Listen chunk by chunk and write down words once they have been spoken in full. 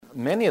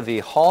many of the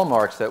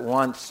hallmarks that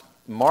once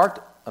marked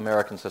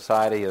American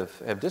society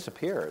have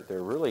disappeared.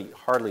 They're really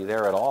hardly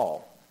there at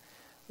all.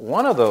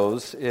 One of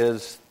those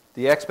is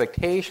the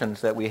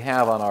expectations that we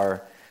have on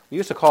we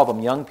used to call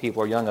them young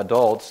people or young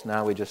adults,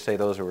 now we just say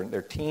those are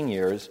their teen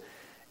years,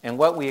 and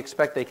what we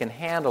expect they can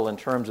handle in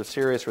terms of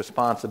serious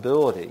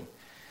responsibility.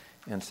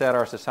 Instead,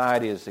 our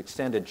society has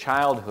extended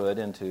childhood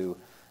into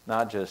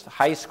not just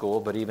high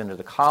school, but even to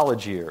the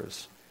college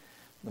years.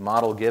 The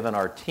model given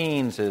our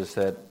teens is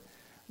that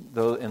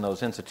in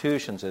those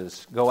institutions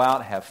is go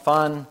out, have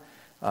fun.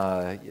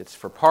 It's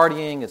for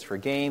partying, it's for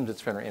games,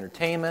 it's for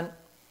entertainment.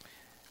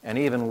 And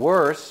even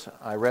worse,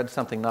 I read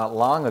something not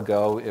long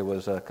ago. It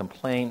was a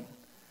complaint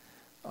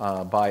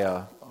by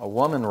a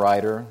woman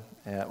writer.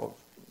 It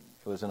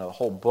was in a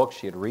whole book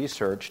she had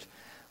researched,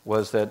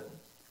 was that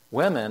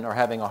women are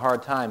having a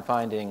hard time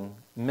finding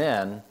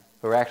men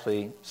who are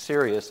actually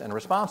serious and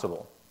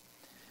responsible.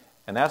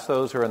 And that's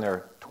those who are in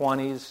their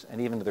 20s and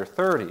even to their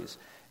 30s.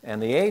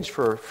 And the age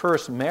for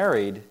first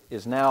married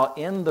is now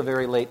in the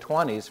very late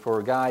 20s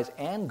for guys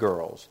and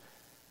girls.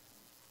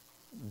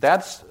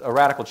 That's a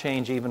radical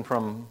change even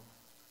from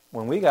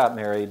when we got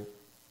married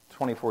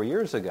 24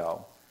 years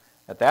ago.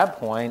 At that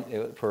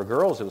point, for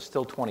girls, it was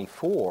still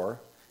 24,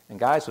 and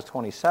guys was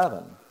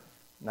 27.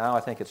 Now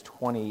I think it's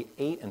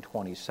 28 and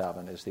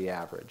 27 is the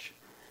average.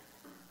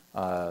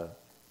 It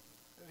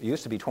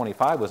used to be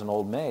 25 was an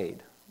old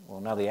maid. Well,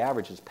 now the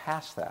average is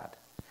past that.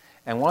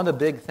 And one of the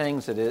big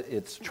things that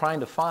it's trying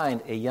to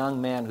find a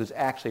young man who's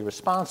actually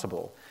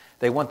responsible.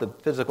 They want the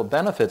physical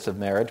benefits of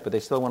marriage, but they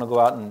still want to go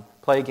out and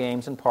play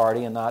games and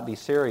party and not be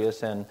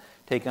serious and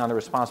take on the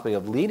responsibility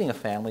of leading a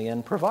family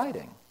and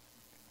providing.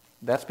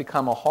 That's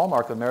become a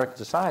hallmark of American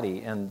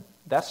society, and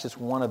that's just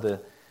one of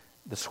the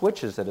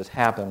switches that has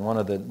happened, one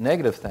of the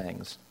negative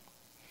things.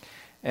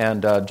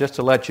 And just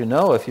to let you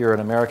know, if you're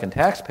an American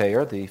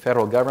taxpayer, the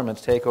federal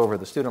government's takeover of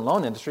the student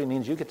loan industry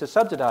means you get to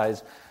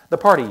subsidize the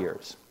party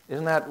years.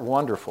 Isn't that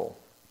wonderful?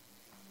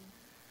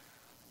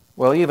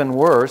 Well, even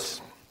worse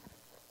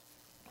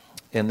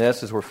in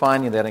this is we're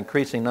finding that an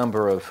increasing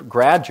number of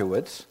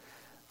graduates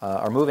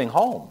are moving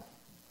home.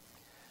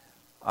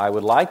 I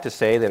would like to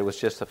say that it was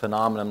just a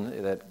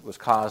phenomenon that was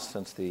caused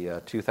since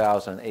the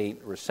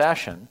 2008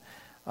 recession,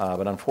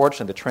 but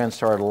unfortunately the trend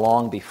started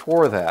long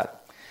before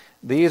that.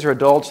 These are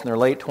adults in their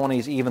late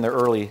 20s, even their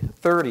early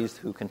 30s,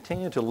 who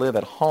continue to live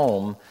at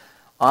home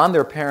on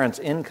their parents'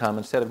 income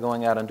instead of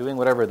going out and doing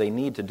whatever they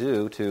need to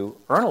do to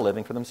earn a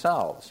living for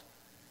themselves.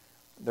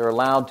 They're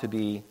allowed to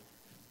be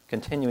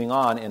continuing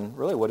on in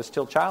really what is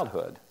still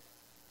childhood.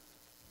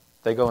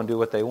 They go and do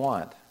what they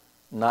want,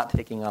 not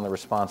taking on the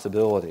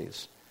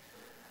responsibilities.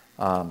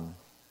 Now,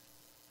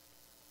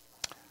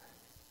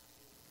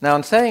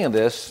 in saying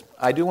this,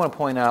 I do want to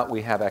point out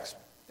we have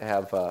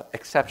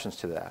exceptions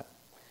to that.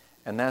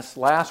 And that's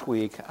last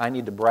week, I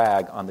need to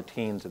brag on the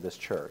teens of this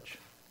church.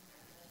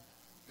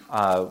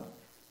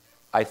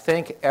 I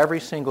think every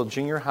single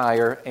junior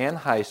higher and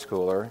high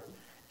schooler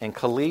and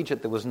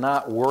collegiate that was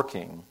not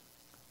working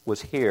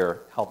was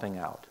here helping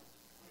out.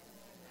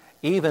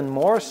 Even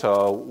more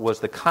so was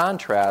the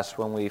contrast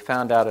when we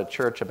found out a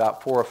church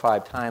about 4 or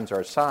 5 times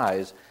our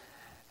size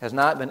has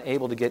not been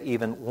able to get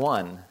even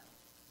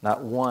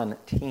not one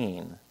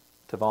teen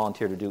to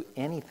volunteer to do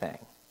anything.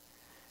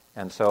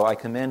 And so I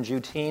commend you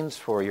teens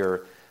for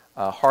your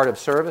heart of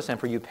service, and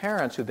for you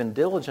parents who've been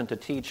diligent to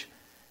teach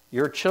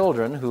your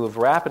children who have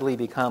rapidly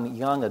become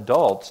young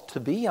adults to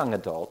be young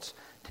adults,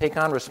 take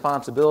on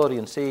responsibility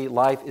and see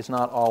life is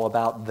not all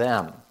about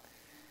them.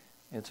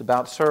 It's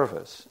about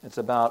service. It's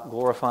about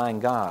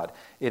glorifying God.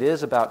 It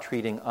is about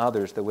treating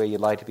others the way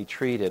you'd like to be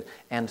treated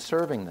and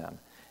serving them.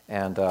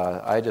 And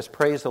I just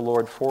praise the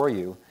Lord for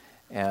you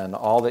and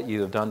all that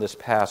you have done this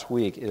past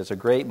week. It is a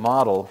great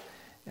model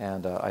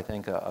and I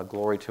think a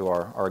glory to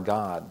our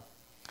God.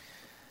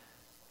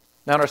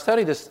 Now, in our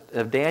study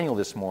of Daniel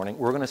this morning,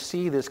 we're going to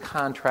see this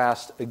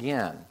contrast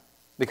again,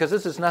 because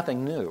this is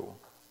nothing new.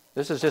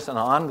 This is just an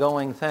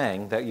ongoing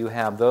thing that you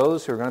have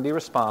those who are going to be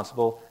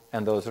responsible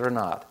and those that are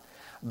not.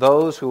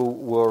 Those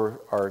who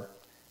are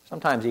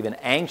sometimes even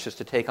anxious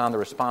to take on the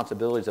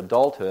responsibilities of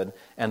adulthood,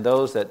 and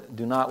those that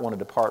do not want to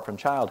depart from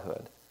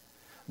childhood.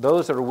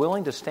 Those that are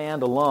willing to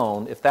stand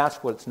alone, if that's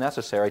what's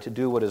necessary, to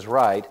do what is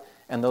right,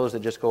 and those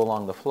that just go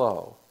along the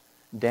flow.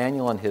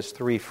 Daniel and his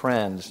 3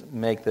 friends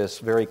make this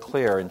very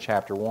clear in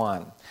chapter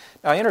 1.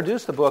 Now, I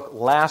introduced the book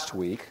last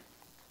week,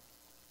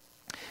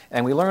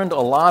 and we learned a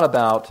lot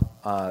about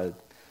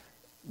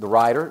the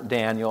writer,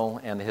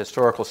 Daniel, and the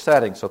historical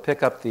setting. So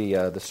pick up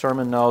the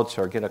sermon notes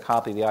or get a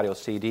copy of the audio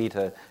CD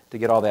to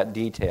get all that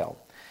detail.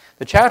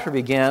 The chapter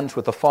begins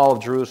with the fall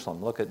of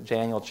Jerusalem. Look at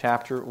Daniel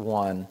chapter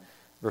 1,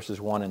 verses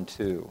 1 and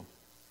 2.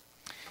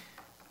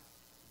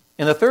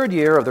 In the 3rd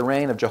year of the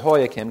reign of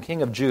Jehoiakim,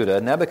 king of Judah,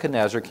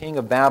 Nebuchadnezzar, king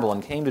of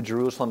Babylon, came to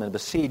Jerusalem and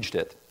besieged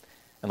it.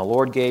 And the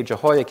Lord gave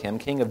Jehoiakim,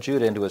 king of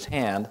Judah, into his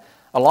hand,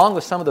 along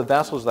with some of the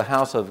vessels of the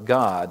house of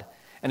God.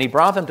 And he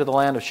brought them to the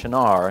land of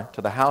Shinar,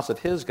 to the house of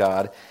his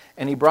God,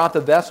 and he brought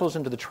the vessels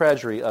into the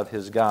treasury of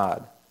his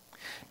God.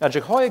 Now,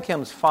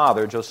 Jehoiakim's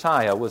father,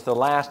 Josiah, was the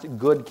last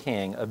good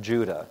king of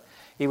Judah.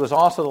 He was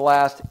also the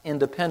last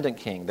independent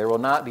king. There will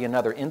not be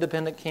another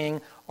independent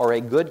king or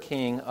a good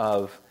king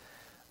of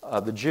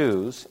the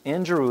Jews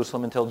in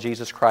Jerusalem until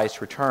Jesus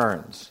Christ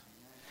returns.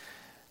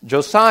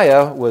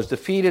 Josiah was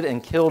defeated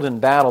and killed in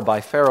battle by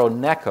Pharaoh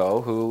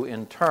Necho, who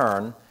in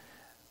turn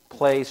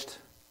placed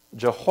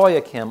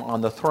Jehoiakim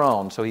on the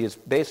throne. So he is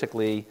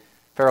basically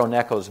Pharaoh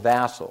Necho's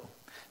vassal.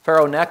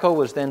 Pharaoh Necho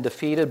was then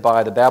defeated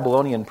by the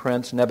Babylonian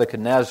prince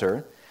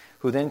Nebuchadnezzar,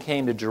 who then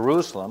came to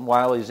Jerusalem.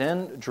 While he's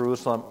in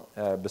Jerusalem,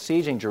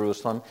 besieging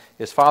Jerusalem,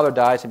 his father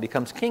dies and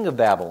becomes king of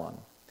Babylon.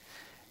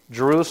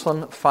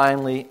 Jerusalem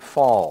finally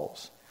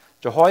falls.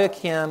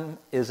 Jehoiakim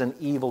is an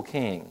evil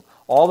king.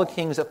 All the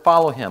kings that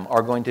follow him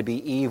are going to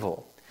be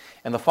evil.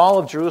 And the fall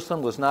of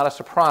Jerusalem was not a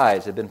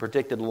surprise. It had been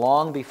predicted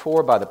long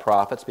before by the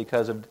prophets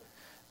because of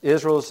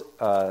Israel's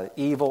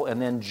evil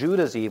and then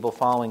Judah's evil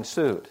following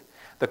suit.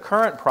 The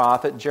current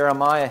prophet,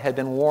 Jeremiah, had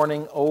been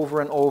warning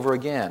over and over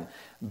again.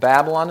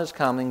 Babylon is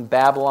coming.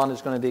 Babylon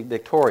is going to be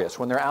victorious.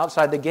 When they're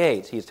outside the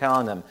gates, he's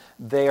telling them,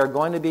 they are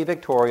going to be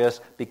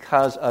victorious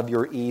because of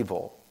your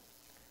evil.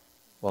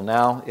 Well,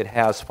 now it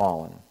has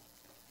fallen.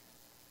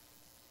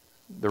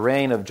 The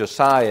reign of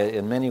Josiah,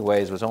 in many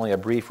ways, was only a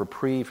brief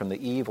reprieve from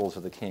the evils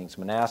of the kings.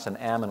 Manasseh and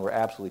Ammon were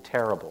absolutely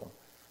terrible.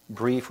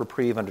 Brief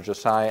reprieve under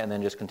Josiah and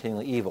then just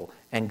continually evil.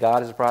 And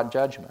God has brought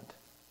judgment.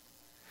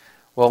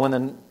 Well, when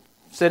the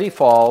city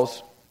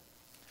falls,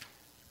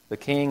 the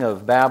king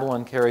of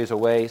Babylon carries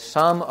away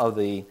some of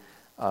the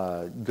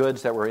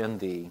goods that were in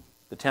the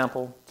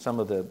temple, some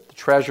of the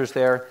treasures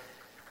there.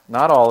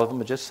 Not all of them,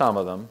 but just some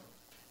of them.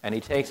 And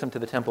he takes them to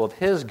the temple of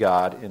his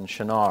God in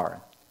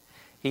Shinar.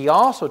 He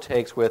also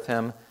takes with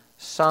him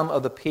some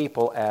of the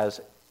people as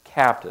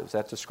captives.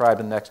 That's described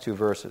in the next two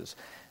verses.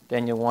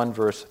 Daniel 1,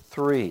 verse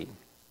 3.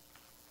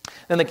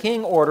 Then the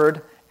king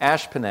ordered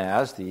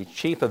Ashpenaz, the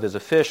chief of his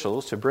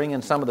officials, to bring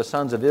in some of the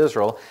sons of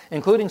Israel,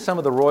 including some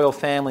of the royal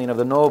family and of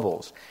the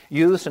nobles,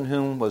 youths in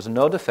whom was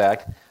no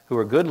defect, who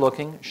were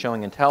good-looking,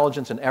 showing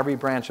intelligence in every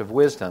branch of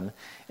wisdom,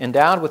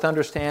 endowed with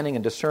understanding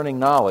and discerning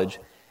knowledge,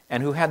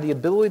 and who had the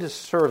ability to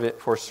serve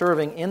it for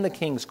serving in the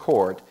king's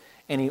court,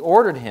 and he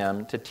ordered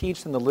him to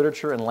teach them the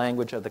literature and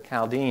language of the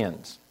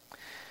Chaldeans.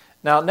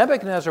 Now,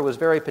 Nebuchadnezzar was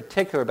very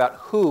particular about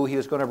who he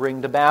was going to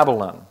bring to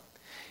Babylon.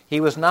 He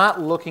was not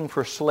looking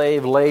for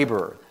slave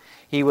labor.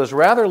 He was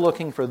rather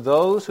looking for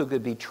those who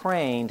could be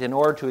trained in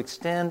order to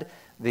extend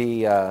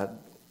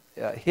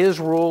his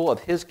rule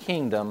of his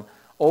kingdom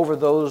over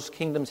those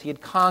kingdoms he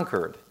had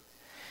conquered.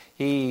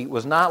 He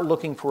was not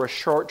looking for a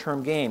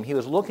short-term game. He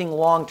was looking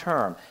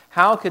long-term.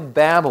 How could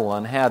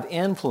Babylon have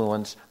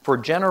influence for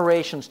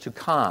generations to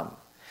come?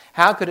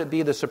 How could it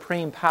be the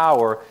supreme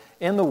power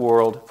in the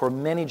world for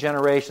many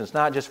generations,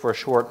 not just for a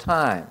short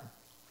time?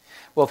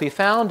 Well, if he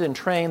found and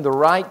trained the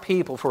right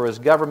people for his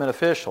government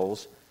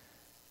officials,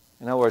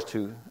 in other words,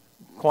 to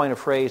coin a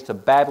phrase, to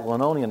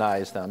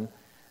Babylonianize them,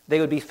 they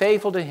would be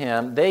faithful to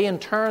him. They, in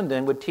turn,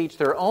 then, would teach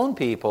their own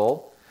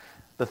people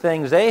the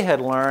things they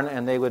had learned,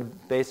 and they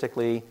would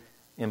basically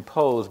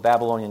impose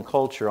Babylonian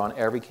culture on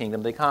every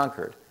kingdom they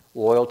conquered.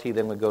 Loyalty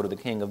then would go to the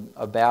king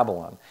of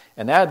Babylon.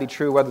 And that would be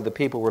true whether the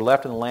people were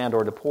left in the land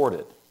or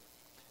deported.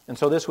 And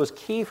so this was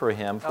key for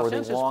him for the long-term goal.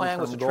 Since his plan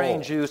was to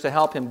train Jews to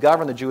help him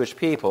govern the Jewish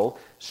people,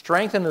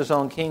 strengthen his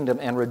own kingdom,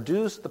 and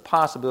reduce the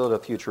possibility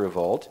of future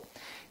revolt,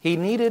 he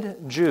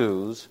needed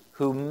Jews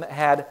who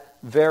had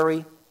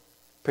very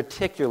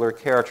particular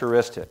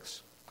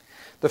characteristics.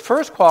 The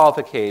first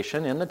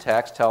qualification in the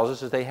text tells us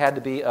that they had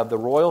to be of the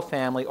royal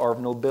family or of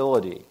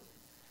nobility.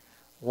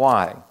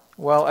 Why?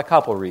 Well, a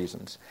couple of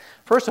reasons.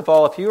 First of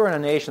all, if you are in a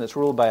nation that's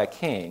ruled by a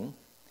king,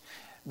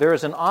 there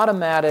is an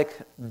automatic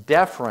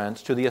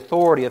deference to the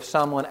authority of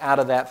someone out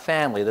of that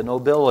family, the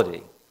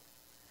nobility.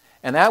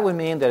 And that would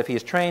mean that if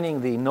he's training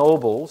the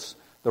nobles,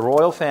 the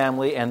royal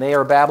family, and they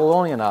are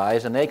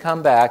Babylonianized, and they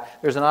come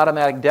back, there's an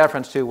automatic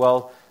deference to,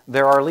 well,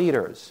 they're our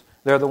leaders.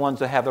 They're the ones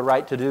that have the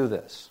right to do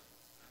this.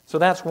 So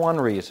that's one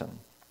reason.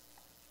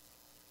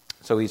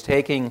 So he's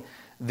taking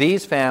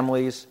these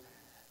families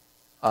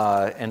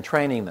and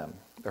training them.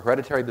 The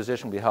hereditary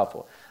position will be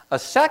helpful. A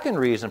second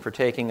reason for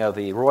taking of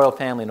the royal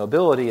family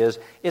nobility is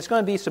it's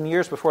going to be some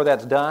years before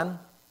that's done,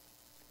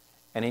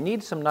 and he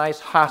needs some nice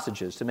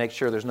hostages to make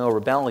sure there's no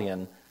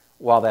rebellion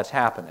while that's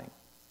happening.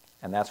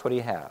 And that's what he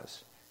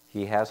has.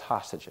 He has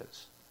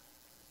hostages.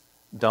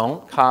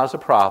 Don't cause a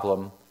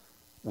problem.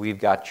 We've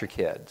got your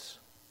kids.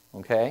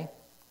 Okay?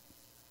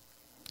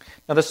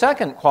 Now, the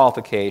second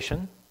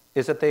qualification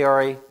is that they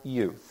are a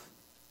youth.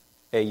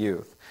 A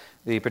youth.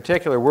 The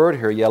particular word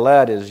here,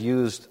 yeled, is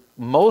used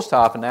most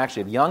often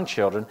actually of young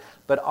children,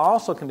 but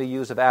also can be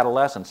used of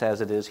adolescents,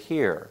 as it is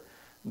here.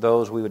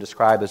 Those we would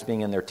describe as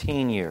being in their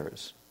teen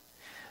years.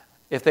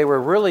 If they were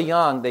really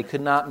young, they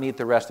could not meet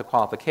the rest of the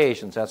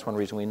qualifications. That's one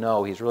reason we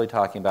know he's really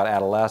talking about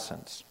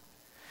adolescents.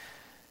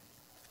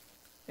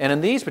 And in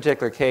these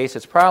particular cases,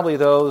 it's probably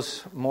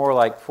those more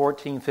like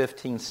 14,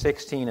 15,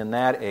 16 in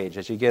that age.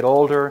 As you get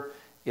older,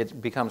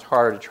 it becomes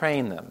harder to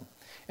train them.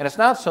 And it's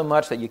not so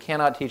much that you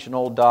cannot teach an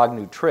old dog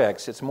new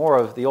tricks. It's more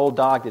of the old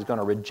dog is going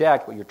to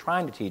reject what you're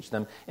trying to teach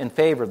them in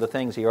favor of the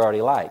things he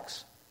already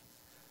likes.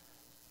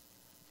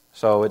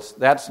 So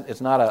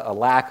it's not a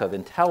lack of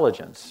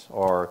intelligence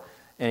or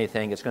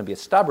anything. It's going to be a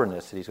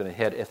stubbornness that he's going to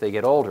hit if they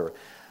get older.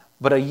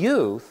 But a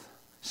youth,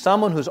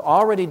 someone who's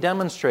already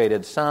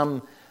demonstrated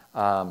some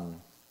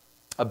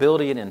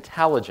ability and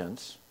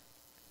intelligence,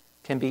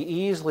 can be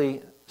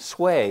easily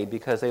swayed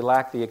because they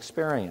lack the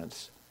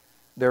experience.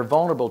 They're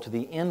vulnerable to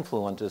the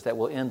influences that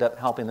will end up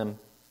helping them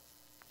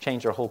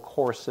change their whole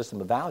core system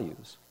of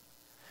values.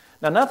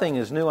 Now, nothing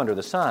is new under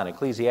the sun.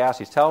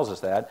 Ecclesiastes tells us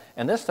that,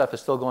 and this stuff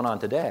is still going on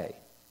today.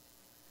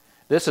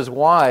 This is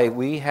why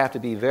we have to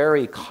be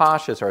very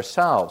cautious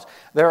ourselves.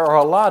 There are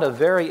a lot of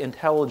very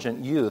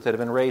intelligent youth that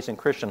have been raised in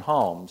Christian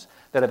homes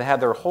that have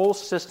had their whole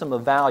system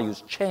of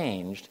values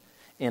changed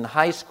in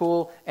high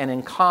school and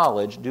in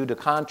college due to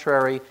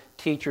contrary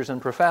teachers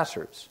and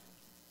professors.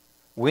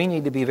 We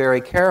need to be very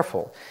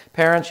careful.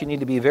 Parents, you need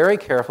to be very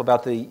careful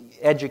about the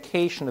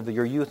education of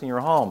your youth in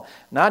your home,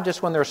 not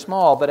just when they're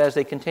small, but as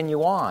they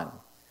continue on.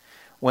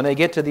 When they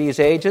get to these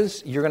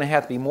ages, you're going to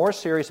have to be more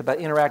serious about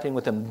interacting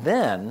with them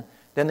then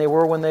than they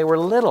were when they were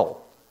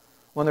little.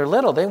 When they're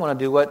little, they want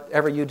to do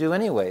whatever you do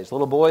anyways.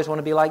 Little boys want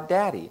to be like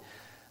daddy.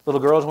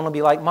 Little girls want to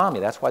be like mommy.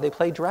 That's why they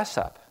play dress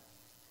up.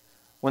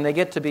 When they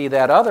get to be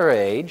that other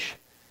age,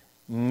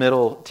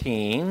 middle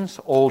teens,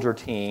 older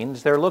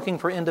teens, they're looking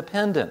for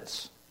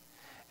independence.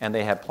 And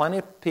they have plenty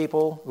of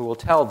people who will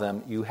tell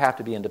them, you have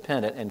to be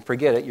independent, and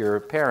forget it, your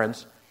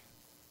parents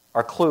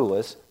are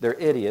clueless, they're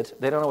idiots,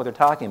 they don't know what they're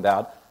talking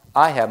about.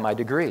 I have my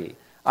degree.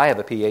 I have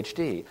a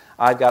PhD.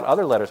 I've got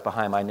other letters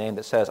behind my name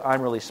that says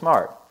I'm really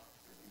smart.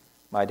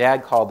 My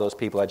dad called those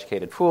people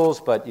educated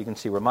fools, but you can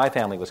see where my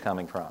family was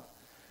coming from.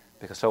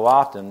 Because so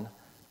often,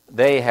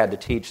 they had to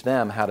teach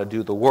them how to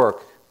do the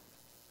work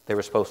they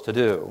were supposed to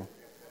do.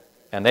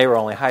 And they were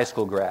only high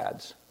school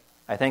grads.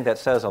 I think that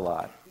says a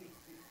lot.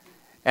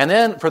 And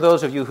then, for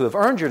those of you who have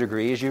earned your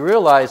degrees, you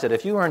realize that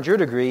if you earned your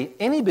degree,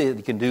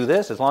 anybody can do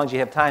this as long as you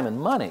have time and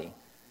money.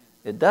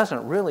 It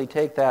doesn't really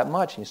take that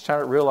much. And you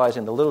start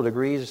realizing the little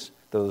degrees,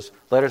 those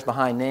letters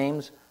behind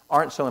names,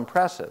 aren't so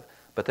impressive.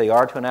 But they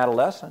are to an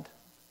adolescent.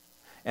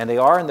 And they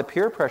are in the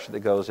peer pressure that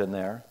goes in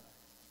there.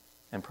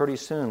 And pretty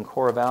soon,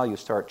 core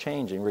values start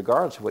changing,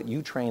 regardless of what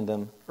you trained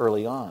them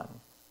early on.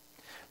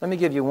 Let me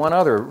give you one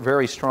other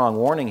very strong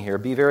warning here.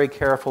 Be very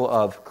careful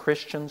of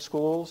Christian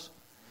schools.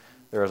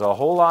 There's a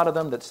whole lot of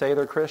them that say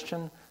they're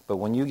Christian, but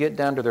when you get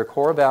down to their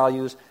core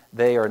values,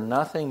 they are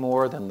nothing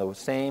more than the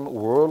same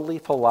worldly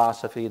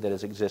philosophy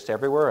that exists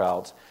everywhere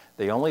else.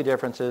 The only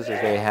difference is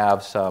they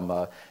have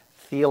some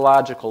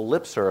theological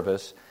lip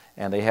service,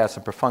 and they have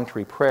some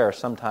perfunctory prayer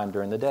sometime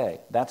during the day.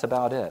 That's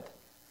about it.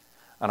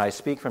 And I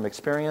speak from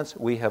experience.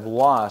 We have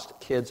lost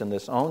kids in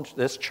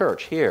this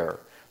church here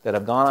that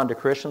have gone on to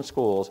Christian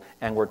schools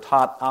and were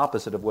taught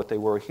opposite of what they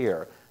were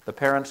here. The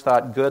parents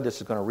thought, good, this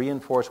is going to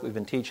reinforce what we've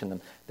been teaching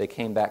them. They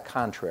came back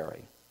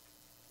contrary.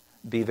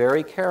 Be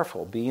very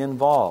careful. Be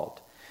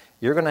involved.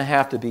 You're going to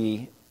have to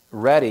be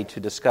ready to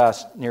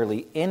discuss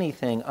nearly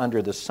anything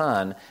under the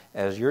sun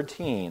as your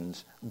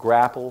teens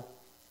grapple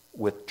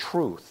with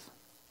truth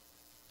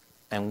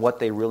and what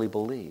they really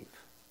believe.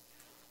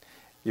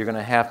 You're going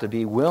to have to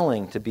be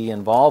willing to be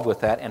involved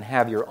with that and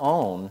have your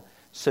own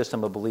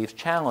system of beliefs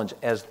challenged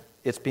as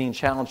it's being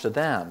challenged to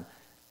them.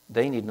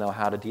 They need to know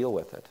how to deal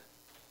with it.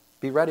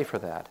 Be ready for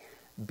that.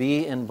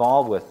 Be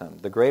involved with them.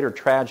 The greater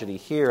tragedy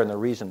here, and the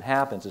reason it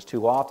happens, is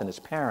too often as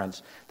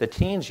parents, the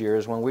teens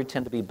years when we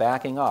tend to be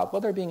backing off. Well,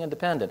 they're being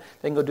independent.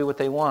 They can go do what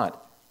they want.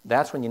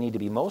 That's when you need to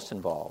be most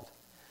involved.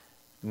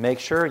 Make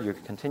sure you're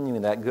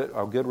continuing that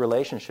good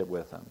relationship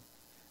with them.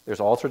 There's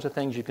all sorts of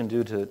things you can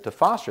do to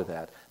foster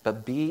that,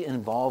 but be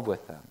involved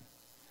with them.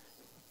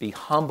 Be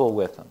humble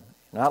with them.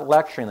 You're not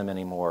lecturing them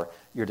anymore.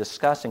 You're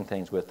discussing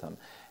things with them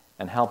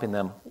and helping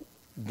them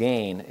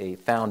gain a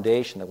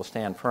foundation that will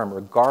stand firm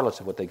regardless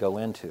of what they go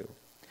into.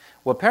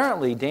 Well,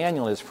 apparently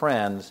Daniel and his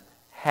friends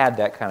had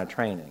that kind of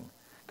training,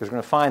 because we're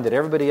going to find that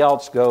everybody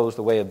else goes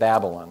the way of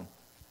Babylon.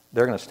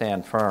 They're going to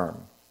stand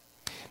firm.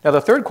 Now,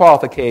 the third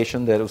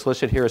qualification that was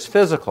listed here is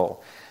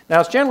physical. Now,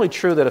 it's generally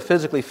true that a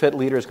physically fit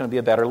leader is going to be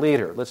a better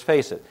leader. Let's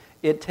face it.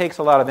 It takes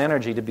a lot of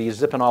energy to be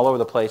zipping all over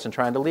the place and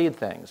trying to lead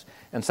things.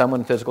 And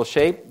someone in physical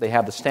shape, they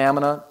have the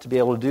stamina to be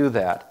able to do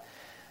that.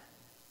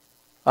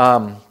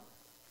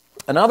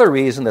 Another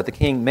reason that the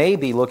king may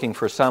be looking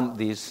for some of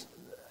these,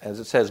 as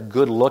it says,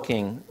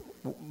 good-looking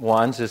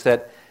ones is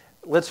that,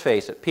 let's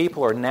face it,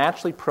 people are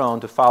naturally prone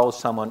to follow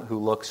someone who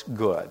looks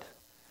good.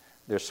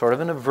 There's sort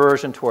of an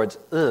aversion towards,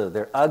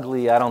 they're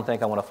ugly, I don't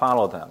think I want to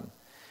follow them.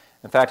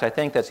 In fact, I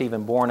think that's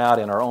even borne out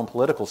in our own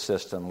political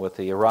system with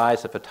the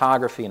rise of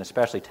photography and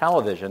especially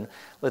television.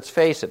 Let's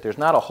face it, there's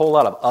not a whole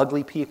lot of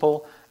ugly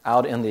people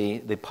out in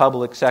the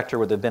public sector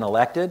where they've been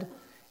elected.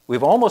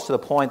 We've almost to the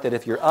point that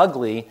if you're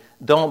ugly,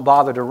 don't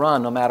bother to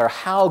run no matter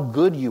how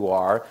good you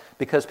are,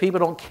 because people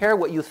don't care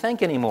what you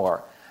think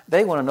anymore.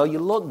 They want to know you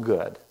look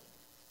good.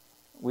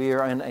 We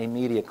are in a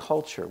media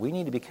culture. We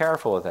need to be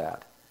careful of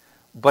that.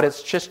 but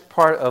it's just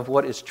part of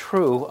what is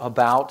true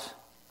about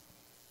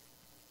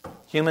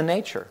human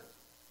nature.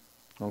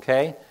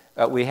 Okay?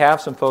 We have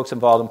some folks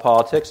involved in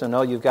politics, and I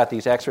know you've got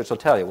these experts who'll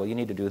tell you, well, you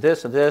need to do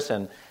this and this.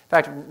 And in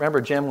fact,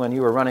 remember, Jim, when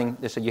you were running,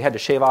 they said you had to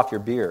shave off your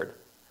beard.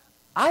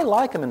 I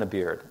like him in a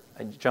beard.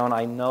 Joan,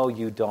 I know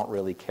you don't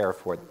really care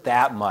for it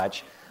that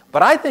much,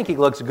 but I think he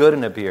looks good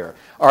in a beard.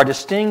 Our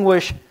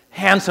distinguished,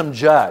 handsome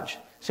judge.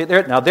 See,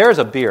 there's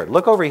a beard.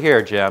 Look over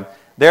here, Jim.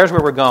 There's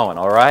where we're going,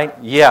 all right?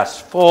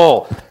 Yes,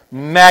 full,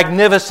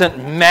 magnificent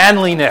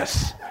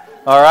manliness.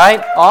 All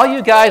right? All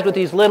you guys with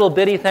these little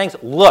bitty things,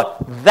 look,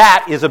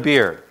 that is a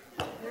beard.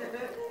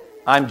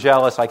 I'm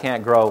jealous I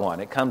can't grow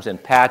one. It comes in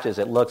patches.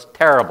 It looks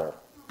terrible.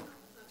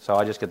 So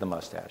I just get the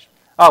mustache.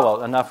 Oh,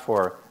 well, enough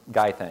for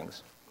guy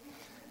things.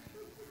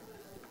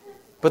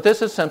 But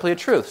this is simply a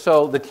truth.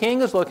 So the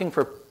king is looking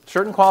for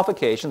certain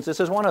qualifications. This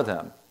is one of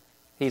them.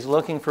 He's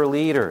looking for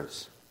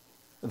leaders,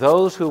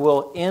 those who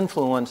will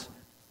influence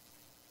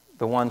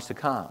the ones to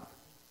come.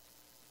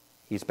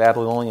 He's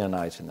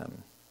Babylonianizing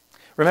them.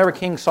 Remember,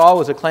 King Saul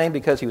was acclaimed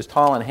because he was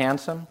tall and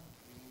handsome,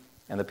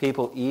 and the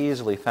people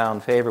easily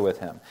found favor with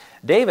him.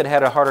 David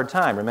had a harder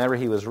time. Remember,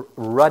 he was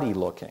ruddy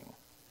looking.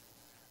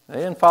 They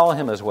didn't follow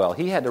him as well.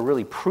 He had to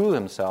really prove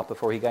himself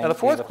before he got into the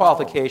fourth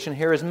qualification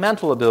here is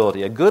mental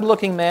ability. A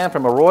good-looking man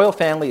from a royal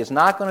family is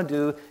not going to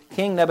do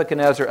King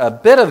Nebuchadnezzar a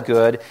bit of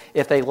good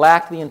if they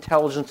lack the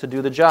intelligence to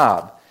do the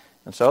job.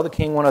 And so the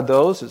king wanted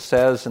those, it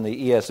says in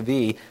the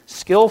ESV,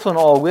 skillful in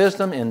all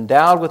wisdom,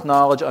 endowed with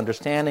knowledge,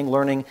 understanding,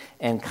 learning,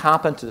 and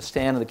competent to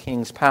stand in the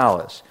king's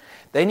palace.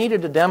 They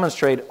needed to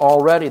demonstrate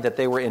already that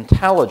they were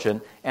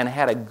intelligent and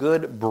had a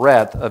good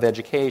breadth of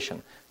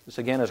education. This,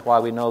 again, is why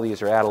we know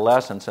these are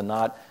adolescents and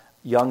not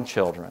young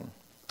children.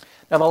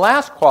 Now, the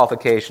last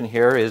qualification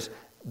here is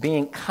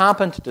being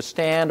competent to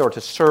stand or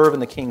to serve in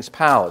the king's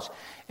palace.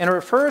 And it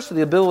refers to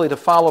the ability to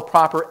follow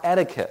proper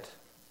etiquette.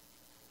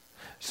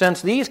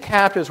 Since these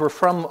captives were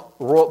from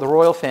the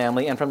royal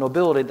family and from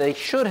nobility, they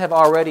should have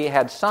already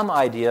had some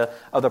idea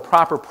of the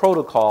proper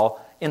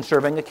protocol in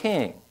serving the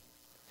king.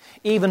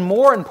 Even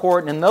more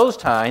important in those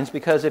times,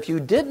 because if you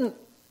didn't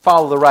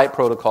follow the right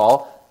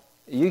protocol,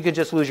 you could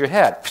just lose your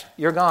head.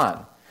 You're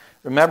gone.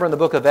 Remember in the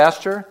book of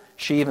Esther,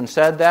 she even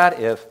said that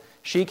if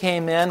she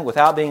came in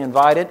without being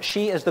invited,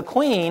 she as the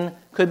queen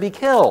could be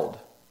killed.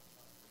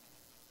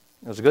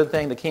 It was a good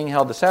thing the king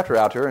held the scepter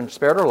out to her and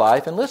spared her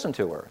life and listened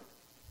to her.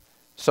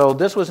 So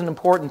this was an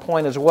important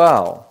point as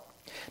well.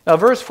 Now,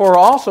 verse 4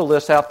 also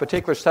lists out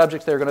particular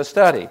subjects they're going to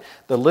study.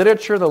 The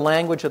literature, the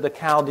language of the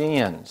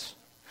Chaldeans.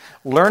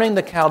 Learning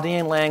the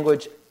Chaldean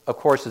language, of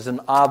course, is an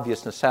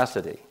obvious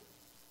necessity.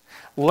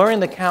 Learning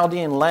the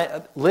Chaldean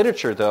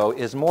literature, though,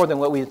 is more than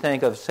what we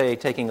think of, say,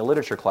 taking a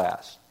literature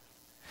class.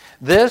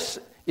 This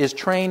is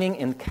training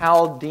in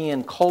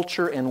Chaldean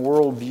culture and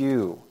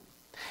worldview.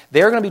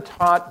 They're going to be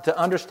taught to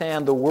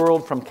understand the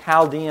world from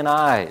Chaldean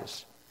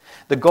eyes.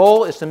 The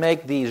goal is to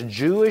make these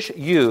Jewish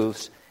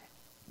youths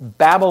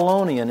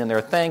Babylonian in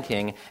their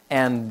thinking,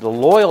 and the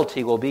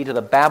loyalty will be to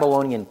the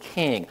Babylonian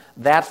king.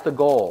 That's the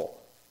goal.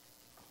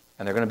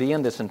 And they're going to be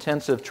in this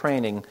intensive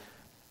training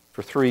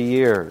for 3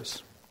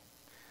 years.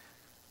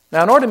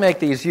 Now, in order to make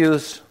these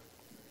youths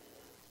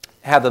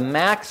have the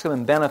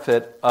maximum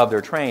benefit of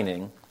their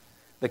training,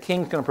 the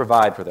king's going to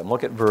provide for them.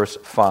 Look at verse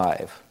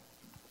 5.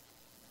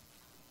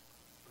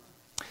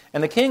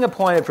 And the king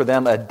appointed for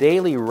them a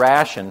daily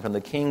ration from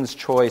the king's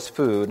choice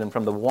food and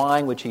from the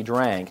wine which he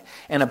drank,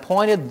 and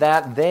appointed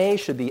that they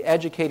should be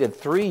educated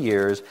 3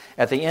 years,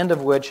 at the end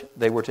of which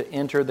they were to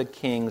enter the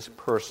king's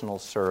personal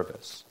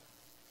service.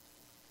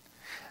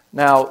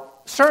 Now,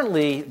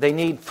 certainly they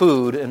need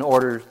food in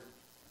order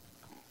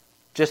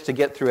just to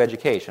get through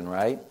education,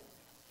 right?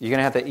 You're going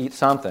to have to eat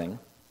something.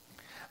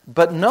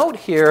 But note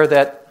here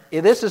that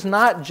this is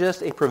not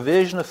just a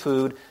provision of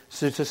food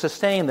to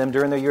sustain them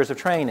during their years of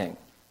training.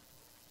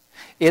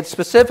 It's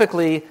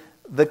specifically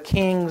the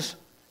king's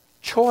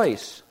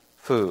choice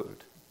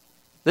food.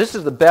 This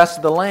is the best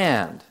of the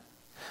land.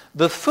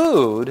 The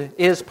food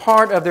is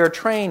part of their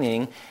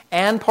training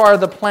and part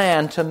of the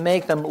plan to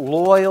make them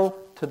loyal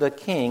to the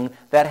king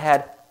that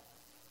had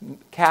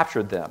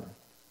captured them.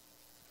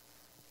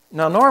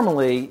 Now,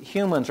 normally,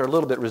 humans are a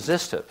little bit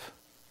resistive.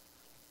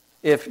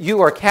 If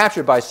you are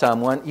captured by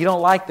someone, you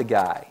don't like the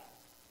guy.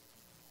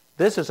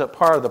 This is a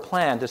part of the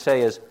plan to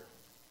say is,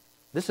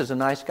 this is a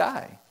nice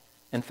guy.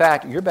 In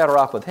fact, you're better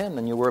off with him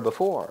than you were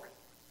before.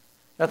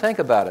 Now think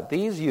about it.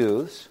 These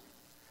youths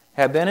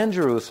have been in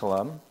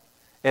Jerusalem.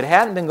 It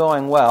hadn't been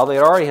going well. They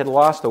already had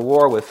lost the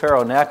war with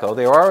Pharaoh Necho.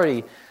 They were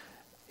already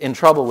in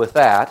trouble with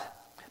that.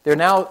 They're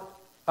now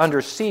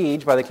under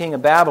siege by the king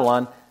of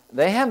Babylon.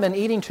 They haven't been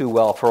eating too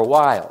well for a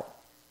while.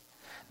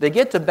 They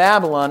get to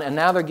Babylon, and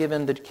now they're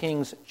given the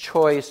king's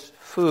choice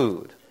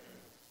food.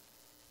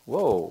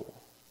 Whoa,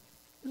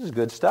 this is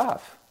good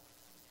stuff.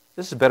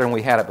 This is better than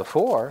we had it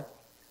before.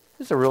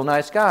 This is a real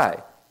nice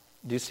guy.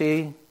 Do you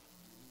see?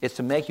 It's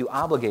to make you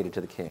obligated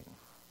to the king,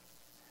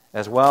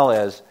 as well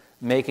as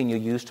making you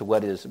used to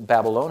what is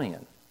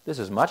Babylonian. This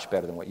is much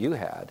better than what you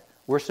had.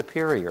 We're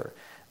superior.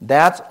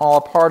 That's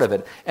all part of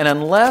it. And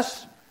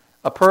unless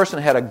a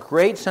person had a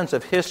great sense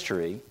of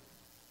history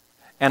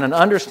and an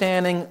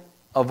understanding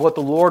of what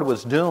the Lord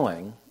was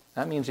doing,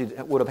 that means he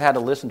would have had to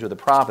listen to the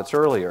prophets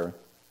earlier,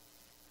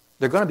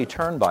 they're going to be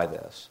turned by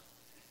this.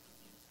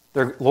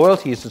 Their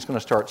loyalty is just going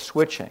to start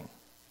switching.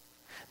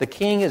 The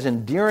king is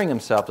endearing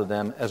himself to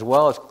them as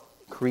well as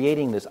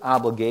creating this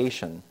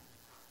obligation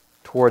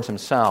towards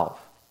himself.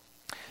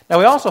 Now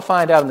we also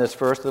find out in this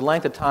verse the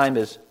length of time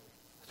is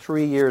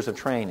 3 years of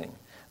training.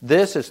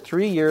 This is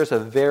 3 years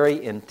of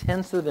very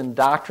intensive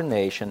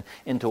indoctrination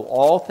into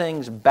all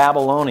things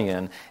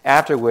Babylonian,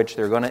 after which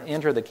they're going to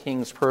enter the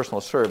king's personal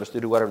service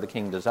to do whatever the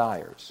king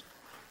desires.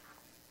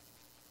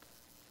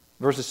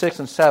 Verses 6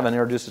 and 7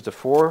 introduces the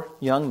 4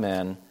 young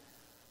men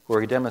who are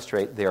going to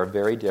demonstrate they are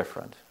very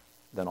different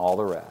than all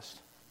the rest.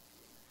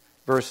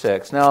 Verse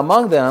 6, Now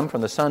among them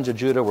from the sons of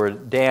Judah were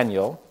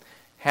Daniel,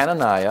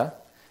 Hananiah,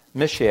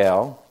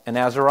 Mishael, and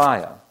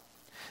Azariah.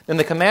 Then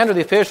the commander of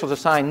the officials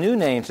assigned new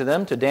names to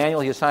them. To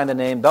Daniel he assigned the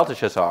name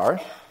Belteshazzar,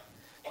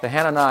 to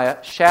Hananiah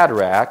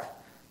Shadrach,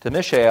 to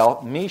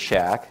Mishael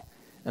Meshach,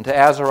 and to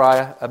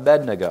Azariah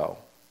Abednego.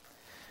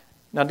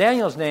 Now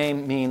Daniel's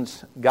name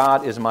means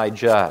God is my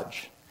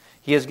judge.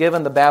 He is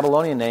given the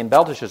Babylonian name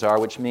Belteshazzar,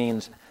 which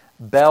means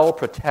Bel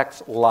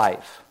protects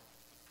life.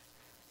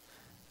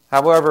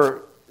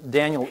 However,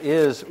 Daniel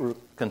is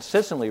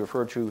consistently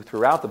referred to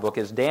throughout the book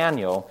as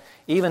Daniel.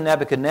 Even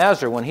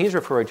Nebuchadnezzar, when he's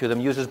referring to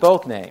them, uses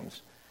both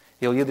names.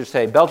 He'll either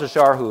say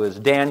Belteshazzar, who is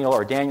Daniel,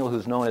 or Daniel,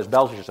 who's known as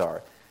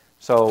Belteshazzar.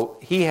 So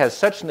he has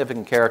such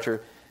significant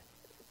character,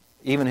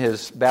 even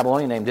his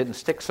Babylonian name didn't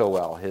stick so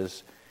well.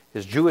 His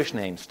Jewish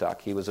name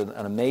stuck. He was an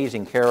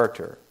amazing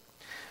character.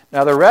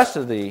 Now the rest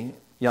of the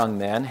young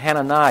men,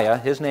 Hananiah,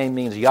 his name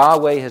means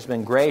Yahweh has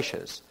been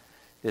gracious.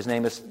 His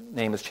name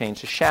is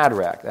changed to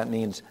Shadrach. That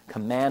means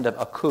command of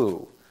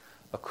Aku.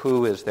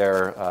 Aku is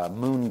their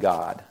moon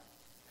god.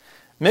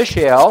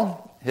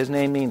 Mishael, his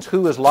name means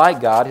who is like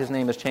God. His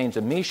name is changed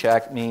to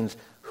Meshach, means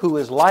who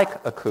is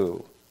like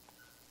Aku.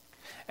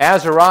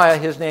 Azariah,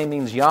 his name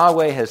means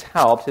Yahweh has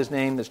helped. His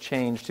name is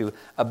changed to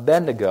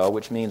Abednego,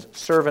 which means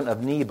servant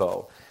of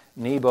Nebo.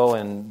 Nebo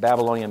in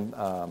Babylonian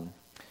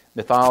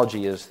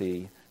mythology is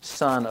the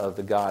son of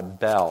the god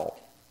Bel.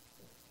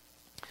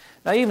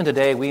 Now, even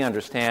today, we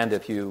understand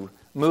if you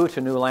move to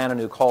a new land, a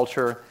new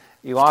culture,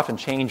 you often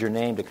change your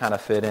name to kind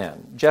of fit in.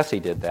 Jesse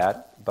did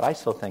that, but I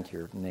still think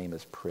your name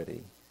is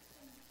pretty.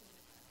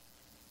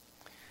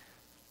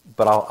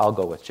 But I'll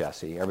go with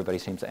Jesse. Everybody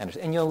seems to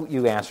understand. And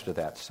you answer to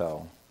that,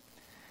 so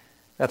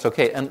that's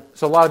okay. And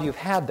so a lot of you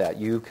have had that.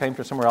 You came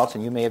from somewhere else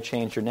and you may have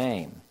changed your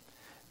name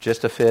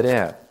just to fit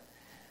in.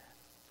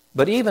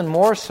 But even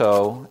more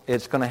so,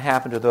 it's going to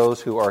happen to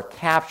those who are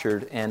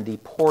captured and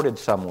deported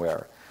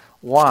somewhere.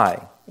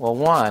 Why? Well,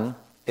 one,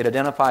 it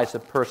identifies the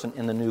person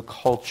in the new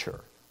culture.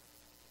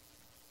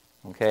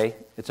 Okay?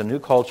 It's a new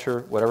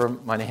culture. Whatever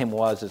my name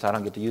was, I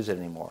don't get to use it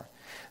anymore.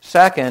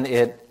 Second,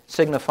 it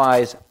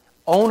signifies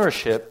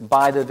ownership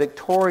by the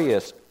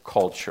victorious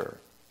culture.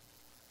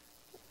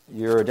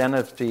 Your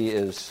identity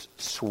is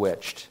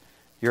switched.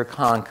 You're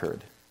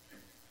conquered.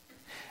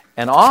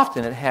 And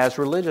often it has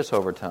religious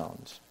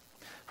overtones.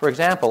 For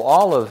example,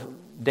 all of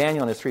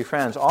Daniel and his 3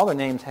 friends, all their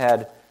names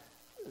had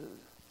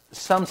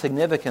some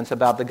significance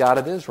about the God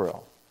of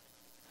Israel.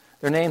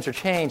 Their names are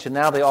changed, and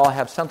now they all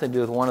have something to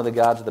do with one of the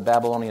gods of the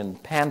Babylonian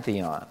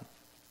pantheon.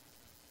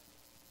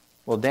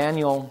 Well,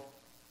 Daniel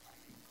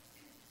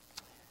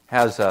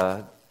has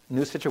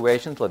new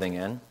situations living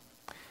in.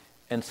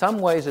 In some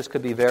ways, this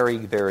could be very,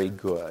 very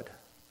good.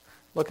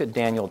 Look at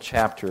Daniel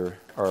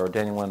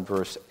 1,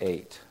 verse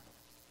 8.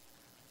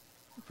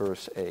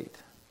 Verse 8.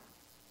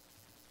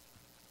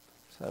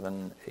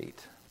 7, 8.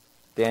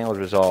 Daniel's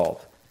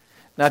resolve.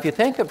 Now, if you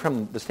think of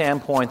from the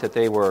standpoint that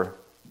they were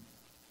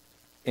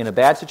in a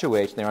bad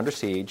situation, they're under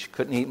siege,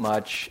 couldn't eat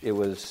much, it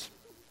was,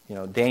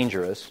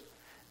 dangerous.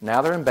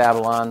 Now they're in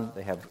Babylon,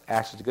 they have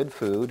access to good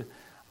food,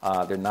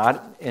 they're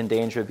not in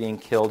danger of being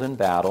killed in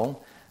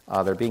battle,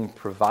 they're being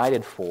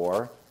provided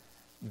for,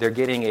 they're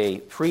getting a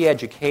free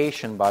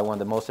education by one of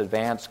the most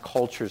advanced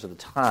cultures of the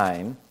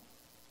time.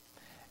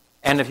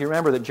 And if you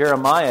remember that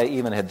Jeremiah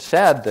even had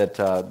said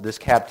that this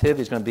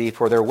captivity is going to be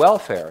for their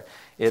welfare.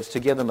 It's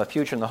to give them a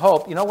future and the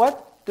hope. You know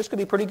what? This could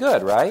be pretty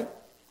good, right?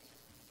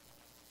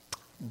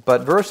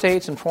 But verse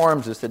 8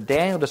 informs us that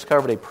Daniel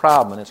discovered a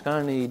problem, and it's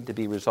going to need to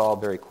be resolved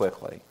very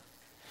quickly.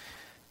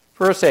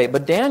 Verse 8,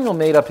 But Daniel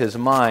made up his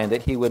mind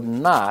that he would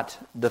not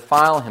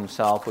defile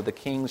himself with the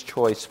king's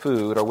choice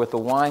food or with the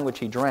wine which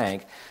he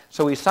drank,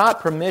 so he sought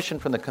permission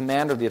from the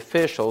commander of the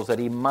officials that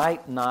he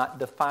might not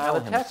defile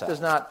himself. The text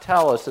does not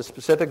tell us the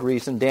specific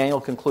reason Daniel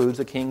concludes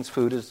the king's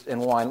food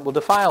and wine will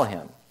defile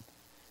him.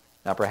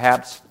 Now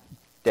perhaps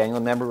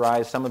Daniel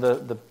memorized some of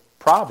the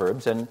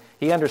Proverbs, and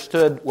he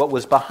understood what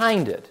was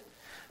behind it.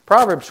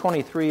 Proverbs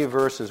 23,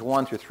 verses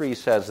 1 through 3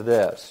 says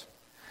this,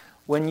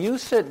 When you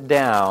sit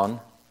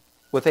down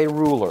with a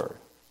ruler,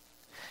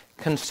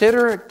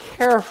 consider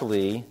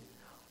carefully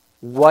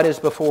what is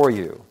before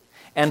you,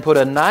 and put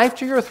a knife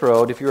to your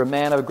throat if you're a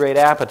man of great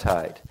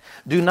appetite.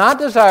 Do not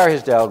desire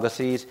his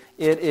delicacies.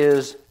 It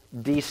is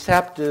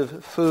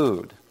deceptive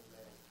food.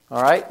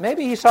 All right?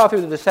 Maybe he saw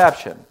through the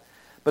deception.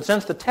 But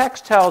since the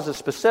text tells us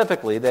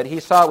specifically that he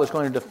saw it was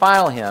going to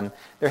defile him,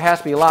 there has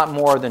to be a lot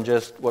more than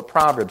just what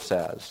Proverbs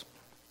says.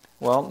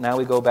 Well, now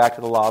we go back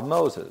to the law of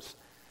Moses.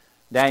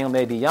 Daniel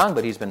may be young,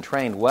 but he's been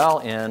trained well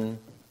in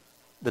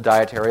the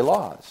dietary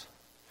laws.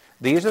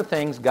 These are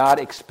things God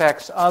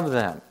expects of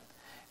them.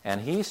 And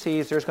he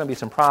sees there's going to be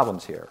some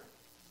problems here.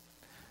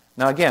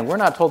 Now again, we're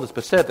not told the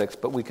specifics,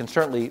 but we can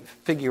certainly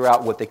figure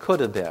out what they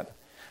could have been.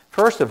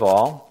 First of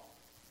all,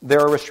 there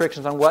are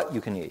restrictions on what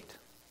you can eat.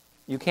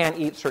 You can't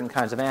eat certain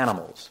kinds of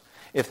animals.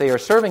 If they are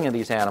serving in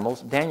these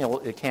animals, Daniel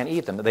can't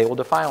eat them. They will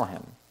defile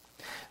him.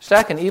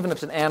 Second, even if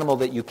it's an animal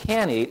that you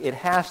can eat, it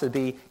has to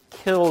be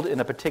killed in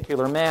a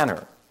particular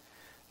manner.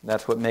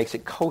 That's what makes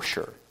it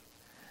kosher.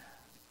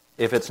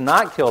 If it's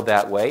not killed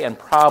that way, and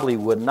probably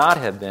would not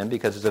have been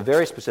because it's a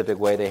very specific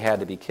way they had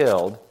to be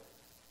killed,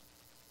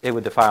 it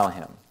would defile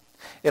him.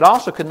 It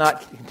also could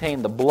not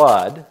contain the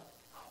blood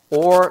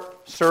or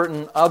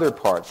certain other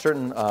parts,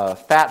 certain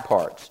fat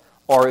parts,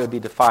 or it would be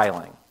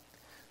defiling.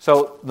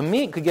 So the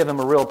meat could give him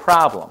a real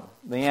problem,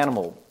 the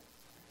animal,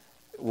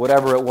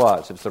 whatever it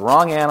was. If it's the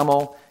wrong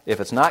animal, if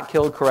it's not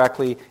killed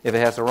correctly, if it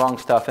has the wrong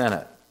stuff in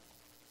it.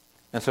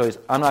 And so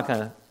I'm not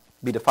going to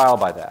be defiled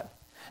by that.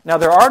 Now,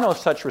 there are no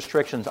such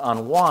restrictions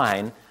on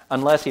wine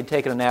unless he'd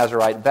taken a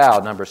Nazirite vow.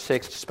 Number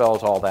 6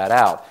 spells all that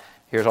out.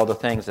 Here's all the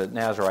things that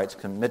Nazirites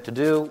commit to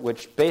do,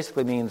 which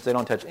basically means they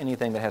don't touch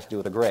anything that has to do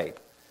with a grape.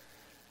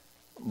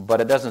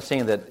 But it doesn't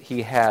seem that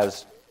he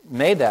has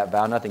made that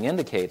vow. Nothing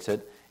indicates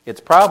it.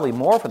 It's probably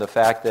more for the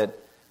fact that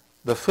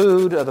the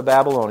food of the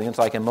Babylonians,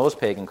 like in most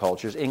pagan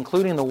cultures,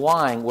 including the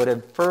wine, would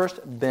have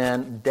first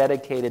been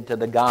dedicated to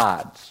the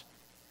gods.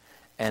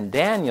 And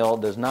Daniel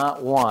does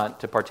not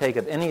want to partake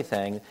of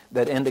anything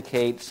that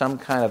indicates some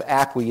kind of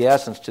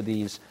acquiescence to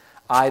these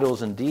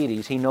idols and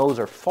deities he knows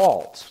are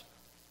false.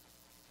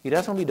 He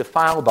doesn't want to be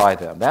defiled by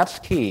them. That's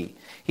key.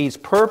 He's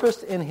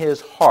purposed in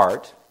his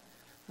heart,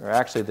 or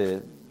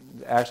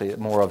actually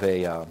more of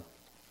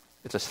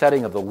it's a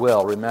setting of the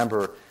will.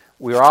 Remember,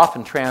 we are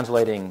often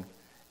translating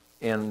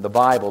in the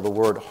Bible the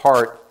word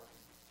heart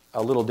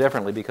a little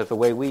differently because the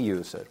way we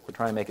use it. We're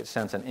trying to make it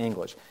sense in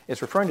English.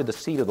 It's referring to the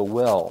seat of the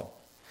will.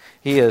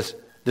 He is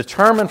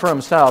determined for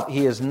himself.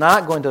 He is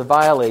not going to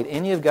violate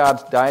any of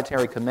God's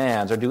dietary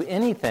commands or do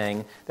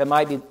anything that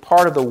might be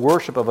part of the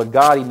worship of a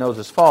God he knows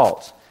is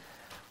false.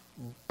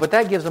 But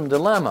that gives him a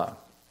dilemma.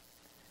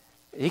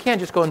 He can't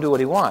just go and do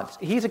what he wants.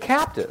 He's a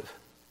captive.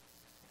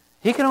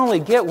 He can only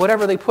get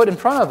whatever they put in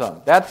front of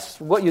him. That's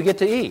what you get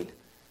to eat.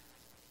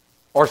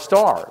 Or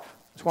starve.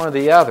 It's one or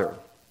the other.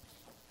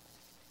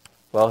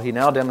 Well, he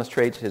now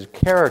demonstrates his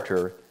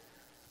character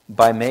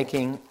by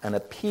making an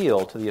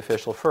appeal to the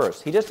official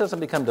first. He just doesn't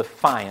become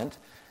defiant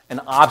and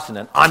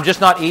obstinate. I'm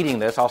just not eating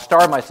this. I'll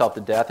starve myself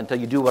to death until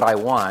you do what I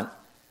want.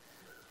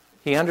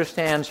 He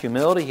understands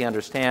humility. He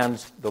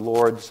understands the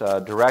Lord's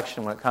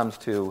direction when it comes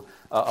to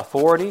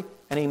authority,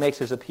 and he makes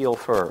his appeal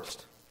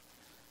first.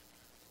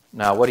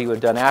 Now, what he would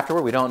have done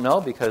afterward, we don't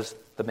know because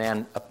the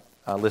man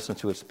listens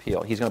to his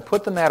appeal. He's going to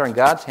put the matter in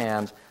God's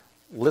hands.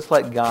 Let's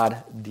let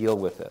God deal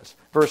with this.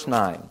 Verse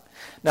 9.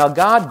 Now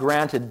God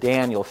granted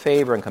Daniel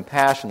favor and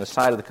compassion in the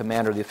sight of the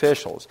commander of the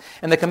officials.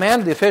 And the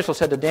commander of the officials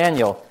said to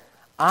Daniel,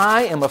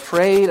 I am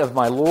afraid of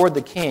my lord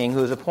the king,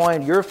 who has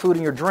appointed your food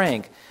and your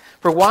drink.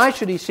 For why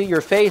should he see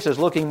your faces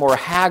looking more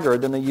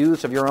haggard than the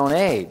youths of your own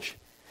age?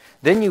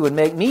 Then you would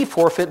make me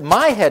forfeit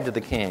my head to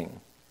the king.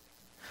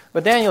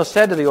 But Daniel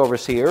said to the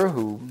overseer,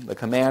 who the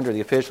commander of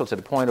the officials had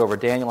appointed over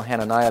Daniel,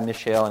 Hananiah,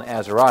 Mishael, and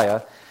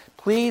Azariah,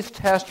 please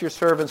test your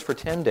servants for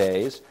 10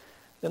 days.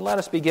 Then let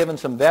us be given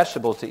some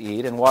vegetables to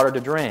eat and water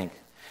to drink.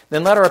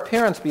 Then let our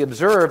appearance be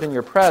observed in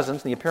your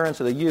presence, and the appearance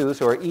of the youths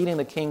who are eating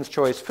the king's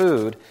choice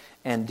food,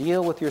 and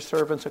deal with your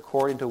servants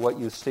according to what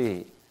you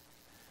see.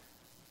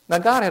 Now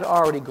God had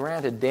already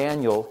granted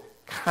Daniel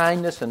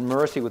kindness and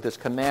mercy with this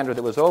commander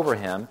that was over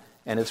him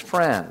and his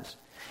friends.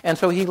 And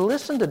so he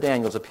listened to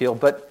Daniel's appeal,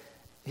 but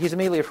he's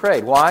immediately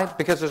afraid. Why?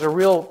 Because there's a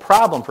real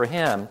problem for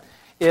him.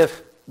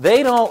 If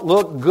they don't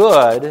look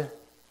good,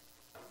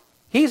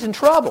 he's in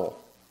trouble.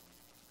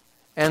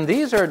 And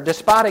these are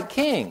despotic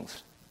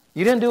kings.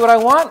 You didn't do what I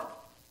want?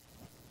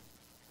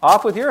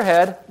 Off with your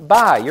head.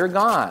 Bye. You're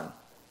gone.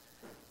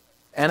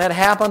 And it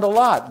happened a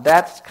lot.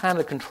 That's kind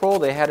of the control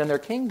they had in their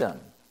kingdom.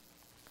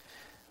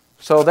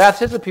 So that's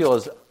his appeal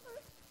is,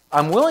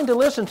 I'm willing to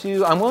listen to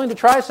you. I'm willing to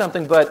try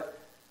something, but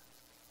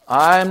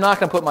I'm not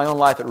going to put my own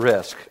life at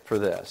risk for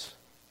this.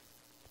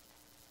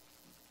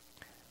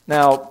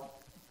 Now,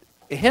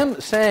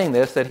 him saying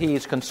this, that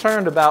he's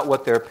concerned about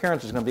what their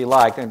appearance is going to be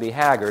like, they're going to be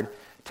haggard,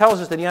 tells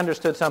us that he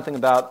understood something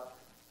about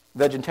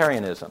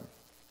vegetarianism.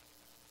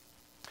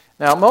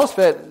 Now, most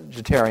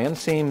vegetarians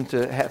seem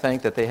to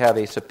think that they have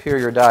a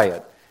superior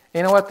diet.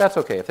 You know what? That's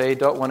okay. If they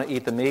don't want to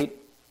eat the meat,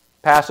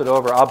 pass it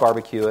over, I'll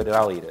barbecue it, and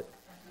I'll eat it.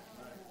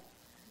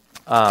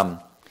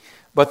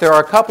 But there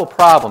are a couple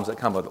problems that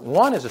come with it.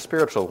 One is a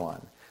spiritual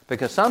one,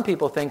 because some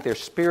people think they're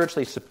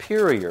spiritually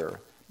superior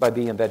by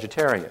being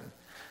vegetarian.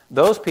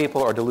 Those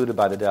people are deluded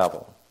by the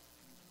devil.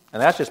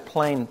 And that's just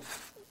plain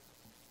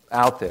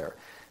out there.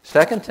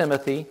 2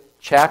 Timothy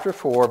chapter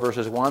 4,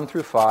 verses 1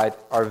 through 5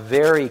 are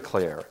very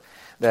clear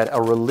that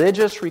a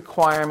religious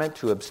requirement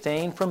to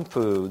abstain from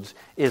foods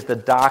is the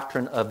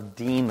doctrine of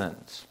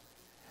demons.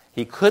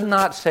 He could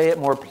not say it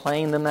more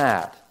plain than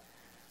that.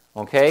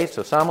 Okay,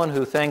 so someone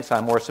who thinks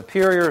I'm more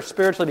superior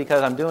spiritually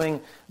because I'm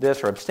doing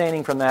this or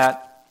abstaining from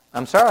that,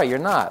 I'm sorry, you're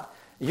not.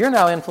 You're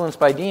now influenced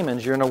by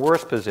demons. You're in a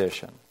worse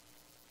position.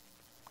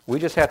 We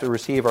just have to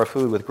receive our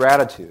food with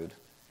gratitude.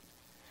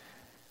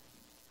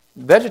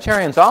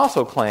 Vegetarians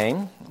also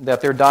claim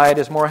that their diet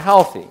is more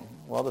healthy.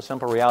 Well, the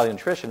simple reality of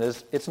nutrition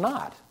is it's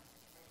not.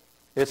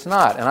 It's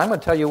not, and I'm going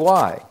to tell you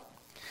why.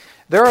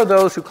 There are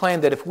those who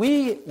claim that if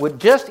we would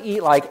just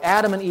eat like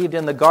Adam and Eve did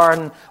in the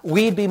garden,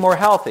 we'd be more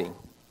healthy.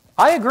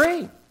 I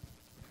agree.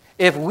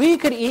 If we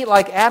could eat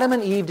like Adam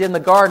and Eve did in the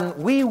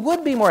garden, we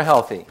would be more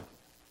healthy.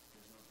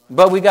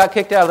 But we got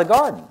kicked out of the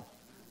garden.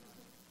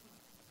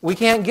 We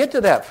can't get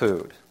to that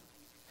food.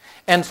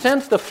 And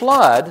since the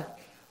flood,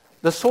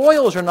 the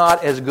soils are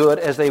not as good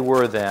as they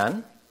were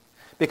then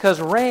because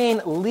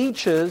rain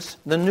leaches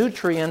the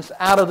nutrients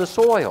out of the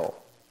soil.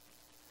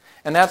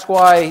 And that's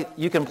why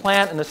you can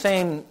plant in the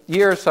same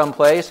year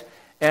someplace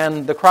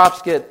and the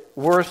crops get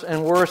worse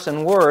and worse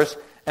and worse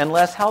and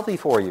less healthy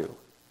for you.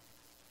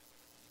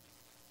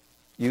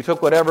 You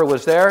took whatever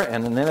was there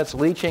and then it's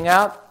leaching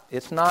out.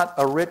 It's not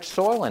a rich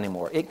soil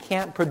anymore. It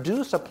can't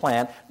produce a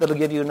plant that will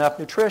give you enough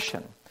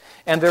nutrition.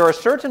 And there are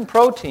certain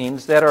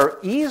proteins that are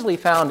easily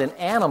found in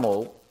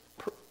animal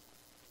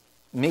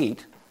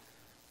meat,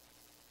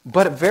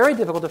 but very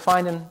difficult to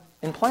find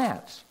in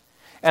plants.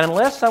 And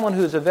unless someone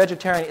who's a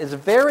vegetarian is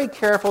very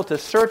careful to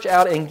search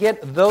out and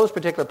get those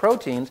particular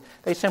proteins,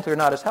 they simply are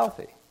not as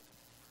healthy.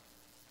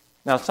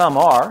 Now, some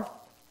are.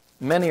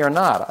 Many are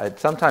not.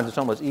 Sometimes it's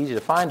almost easy to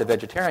find a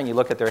vegetarian. You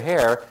look at their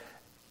hair,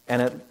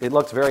 and it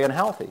looks very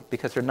unhealthy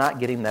because they're not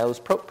getting those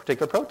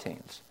particular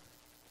proteins.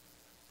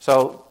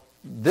 So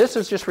this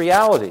is just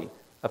reality.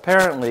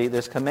 Apparently,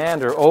 this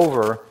commander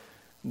over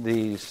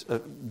these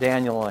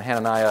Daniel,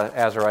 Hananiah,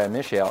 Azariah,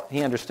 Mishael,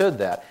 he understood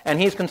that. And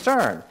he's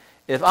concerned.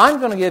 If I'm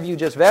going to give you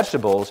just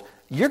vegetables,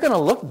 you're going to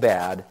look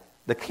bad.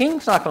 The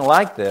king's not going to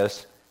like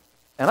this,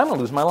 and I'm going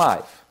to lose my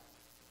life.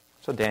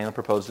 So Daniel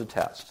proposes a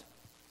test.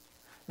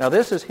 Now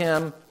this is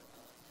him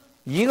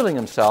yielding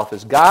himself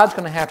as God's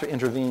going to have to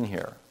intervene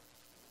here.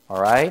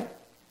 All right?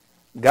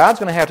 God's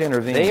going to have to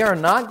intervene. They are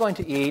not going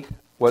to eat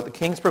what the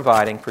king's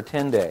providing for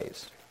 10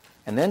 days.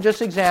 And then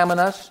just examine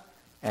us,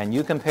 and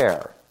you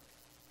compare.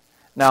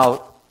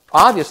 Now,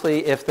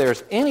 obviously, if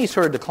there's any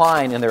sort of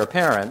decline in their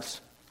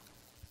appearance,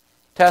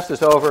 test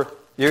is over,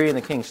 you're eating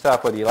the king's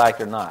stuff whether you like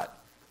it or not.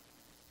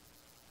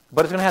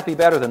 But it's going to have to be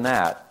better than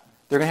that.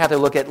 They're going to have to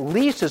look at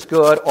least as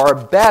good or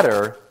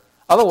better.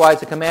 Otherwise,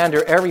 the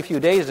commander every few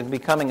days is going to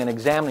be coming and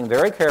examining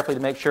very carefully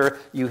to make sure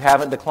you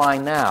haven't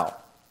declined now.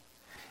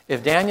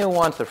 If Daniel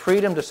wants the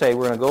freedom to say,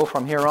 we're going to go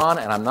from here on,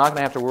 and I'm not going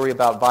to have to worry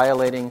about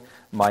violating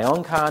my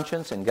own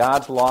conscience and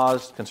God's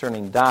laws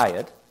concerning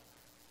diet,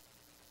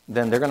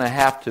 then they're going to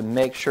have to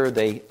make sure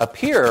they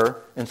appear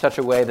in such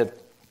a way that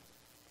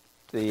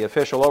the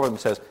official over them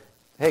says,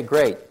 hey,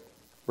 great,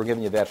 we're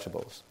giving you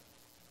vegetables.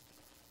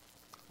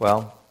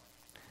 Well,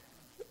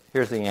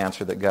 here's the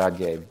answer that God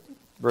gave.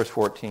 Verse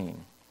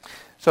 14.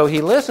 So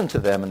he listened to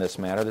them in this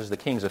manner, this is the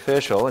king's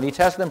official, and he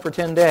tested them for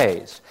 10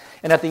 days.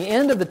 And at the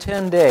end of the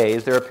 10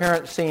 days, their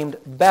appearance seemed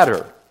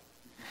better,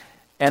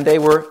 and they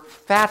were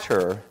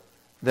fatter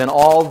than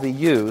all the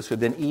youths who had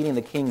been eating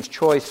the king's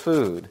choice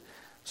food.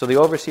 So the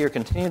overseer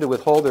continued to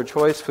withhold their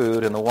choice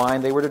food and the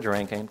wine they were to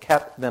drink and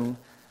kept them,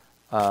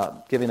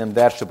 giving them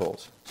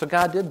vegetables. So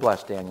God did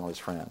bless Daniel and his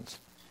friends.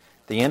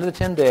 At the end of the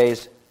 10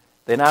 days,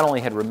 they not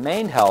only had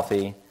remained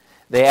healthy,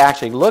 they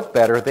actually looked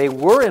better. They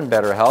were in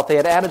better health. They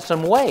had added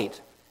some weight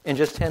in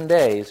just 10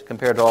 days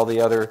compared to all the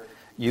other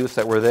youths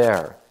that were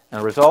there. And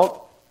the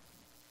result,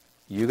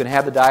 you can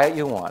have the diet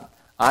you want.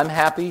 I'm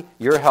happy,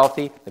 you're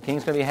healthy, the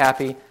king's going to be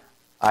happy,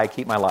 I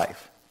keep my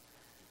life.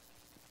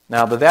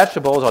 Now, the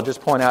vegetables, I'll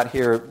just point out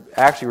here,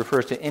 actually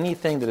refers to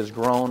anything that is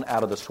grown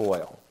out of the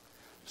soil.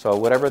 So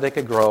whatever they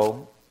could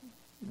grow,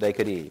 they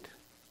could eat.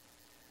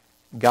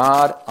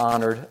 God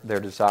honored their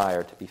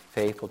desire to be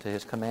faithful to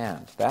his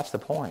commands. That's the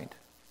point.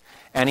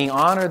 And he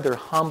honored their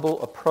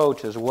humble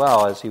approach as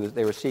well as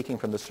they were seeking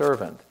from the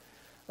servant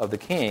of the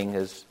king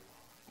is,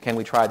 can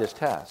we try this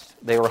test?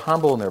 They were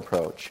humble in their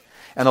approach.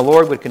 And the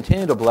Lord would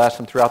continue to bless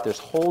them throughout this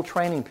whole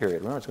training period.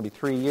 Remember, it's going to be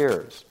 3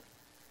 years.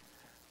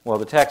 Well,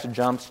 the text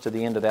jumps to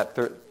the end of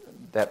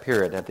that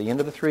period. At the end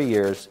of the 3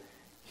 years,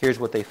 here's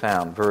what they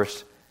found.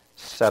 Verse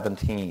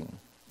 17.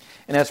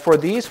 And as for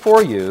these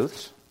 4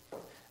 youths,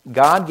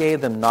 God gave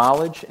them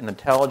knowledge and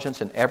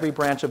intelligence in every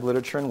branch of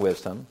literature and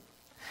wisdom.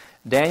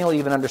 Daniel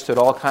even understood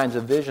all kinds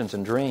of visions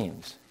and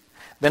dreams.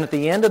 Then at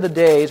the end of the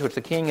days which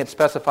the king had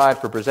specified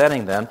for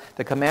presenting them,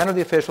 the commander of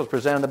the officials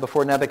presented them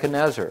before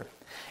Nebuchadnezzar.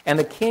 And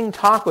the king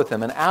talked with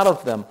them, and out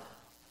of them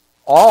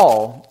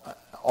all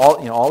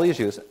these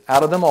youths,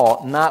 out of them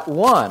all, not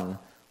one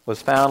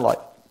was found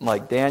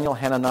like Daniel,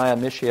 Hananiah,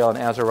 Mishael, and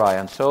Azariah,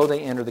 and so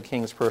they entered the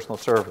king's personal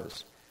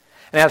service.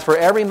 And as for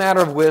every matter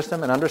of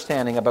wisdom and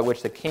understanding about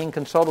which the king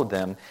consulted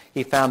them,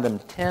 he found them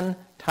 10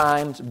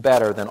 times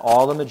better than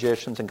all the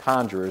magicians and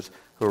conjurers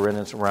who were in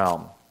his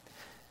realm.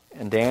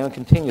 And Daniel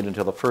continued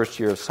until the first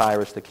year of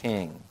Cyrus the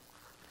king.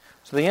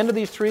 So the end of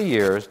these 3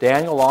 years,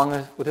 Daniel,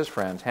 along with his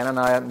friends,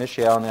 Hananiah,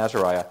 Mishael, and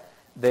Azariah,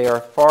 they are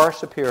far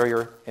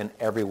superior in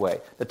every way.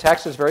 The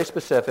text is very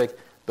specific.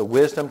 The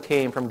wisdom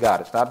came from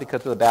God. It's not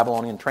because of the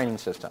Babylonian training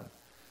system.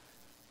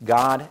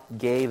 God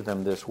gave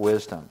them this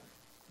wisdom.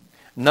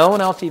 No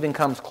one else even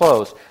comes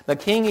close. The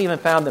king even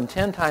found them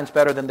 10 times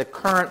better than the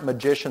current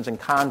magicians and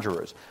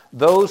conjurers,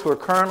 those who are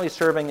currently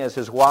serving as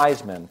his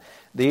wise men.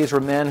 These were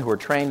men who were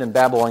trained in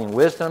Babylonian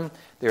wisdom.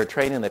 They were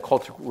trained in the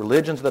cultic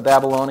religions of the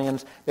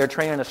Babylonians. They were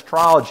trained in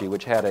astrology,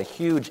 which had a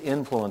huge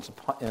influence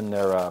in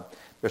their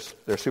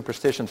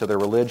superstitions of their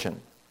religion.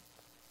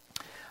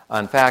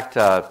 In fact,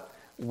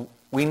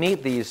 we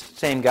meet these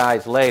same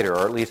guys later,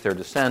 or at least their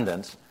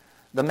descendants,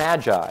 the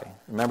Magi.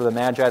 Remember the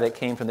Magi that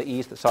came from the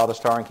east that saw the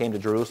star and came to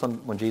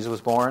Jerusalem when Jesus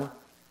was born?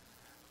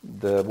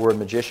 The word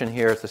magician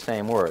here is the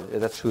same word.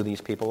 That's who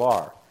these people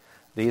are.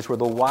 These were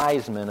the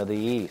wise men of the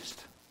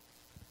east.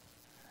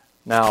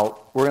 Now,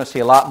 we're going to see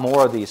a lot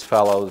more of these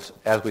fellows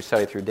as we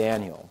study through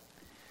Daniel.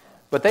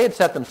 But they had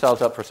set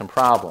themselves up for some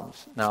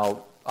problems.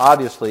 Now,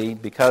 obviously,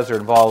 because they're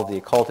involved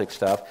with the occultic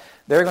stuff,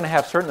 they're going to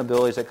have certain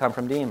abilities that come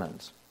from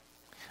demons.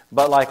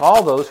 But like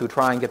all those who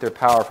try and get their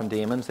power from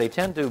demons, they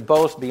tend to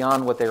boast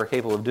beyond what they are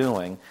capable of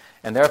doing,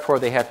 and therefore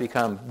they have to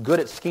become good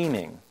at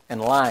scheming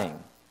and lying.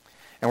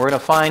 And we're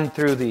going to find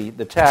through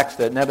the text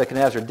that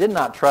Nebuchadnezzar did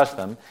not trust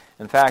them.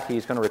 In fact,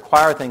 he's going to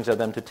require things of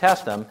them to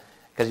test them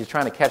because he's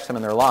trying to catch them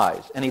in their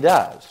lies. And he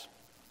does.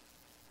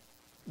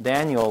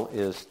 Daniel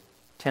is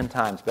 10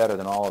 times better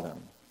than all of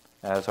them,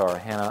 as are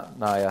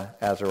Hananiah,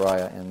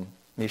 Azariah, and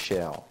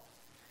Mishael.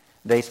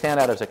 They stand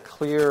out as a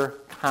clear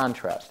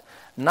contrast.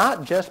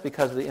 Not just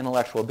because of the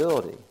intellectual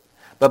ability,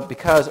 but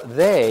because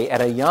they,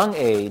 at a young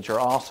age, are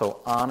also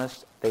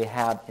honest. They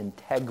have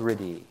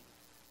integrity.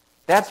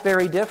 That's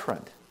very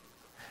different.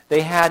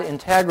 They had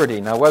integrity.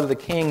 Now, whether the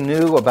king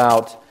knew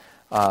about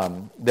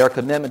their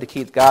commitment to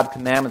keep God's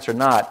commandments or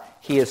not,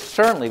 he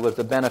certainly was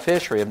the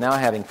beneficiary of now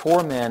having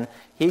 4 men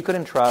he could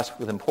entrust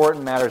with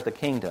important matters of the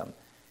kingdom.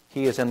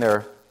 He is in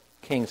their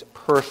king's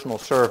personal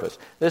service.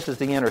 This is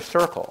the inner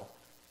circle.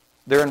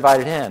 They're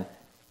invited in,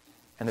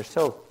 and they're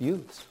still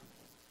youths.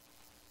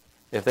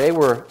 If they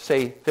were,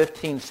 say,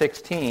 15,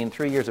 16,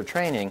 3 years of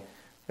training,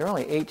 they're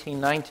only 18,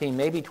 19,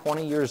 maybe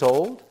 20 years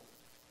old,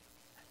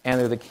 and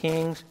they're the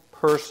king's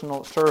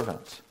personal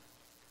servants.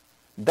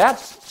 That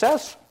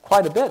says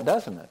quite a bit,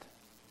 doesn't it?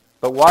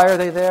 But why are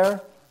they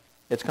there?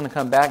 It's going to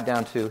come back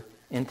down to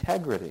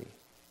integrity.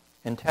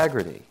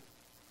 Integrity.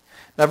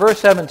 Now, verse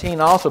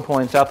 17 also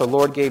points out the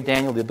Lord gave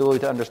Daniel the ability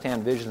to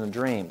understand visions and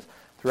dreams.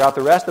 Throughout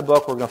the rest of the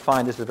book, we're going to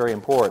find this is very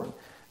important.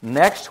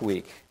 Next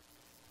week,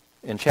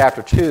 in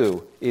chapter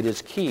 2, it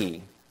is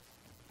key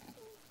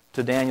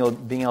to Daniel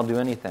being able to do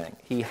anything.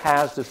 He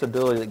has this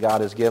ability that God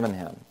has given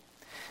him.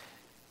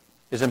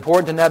 It's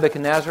important to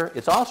Nebuchadnezzar.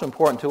 It's also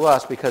important to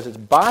us because it's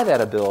by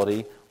that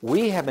ability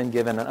we have been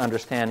given an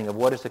understanding of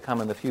what is to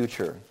come in the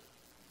future.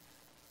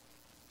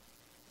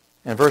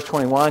 And verse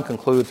 21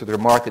 concludes with the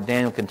remark that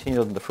Daniel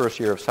continued in the first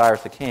year of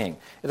Cyrus the king.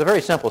 It's a very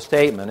simple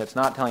statement. It's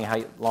not telling you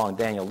how long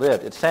Daniel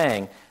lived. It's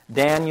saying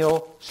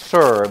Daniel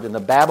served in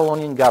the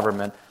Babylonian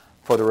government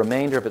for the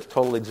remainder of its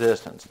total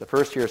existence. The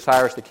first year of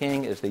Cyrus the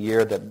king is the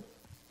year that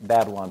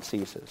Babylon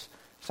ceases.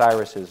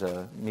 Cyrus is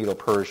a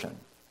Medo-Persian.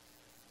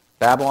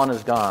 Babylon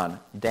is gone.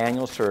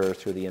 Daniel serves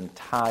through the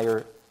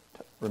entire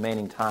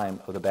remaining time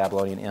of the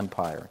Babylonian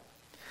Empire.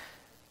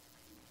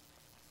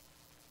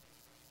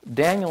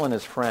 Daniel and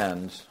his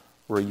friends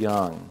were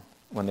young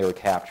when they were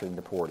captured and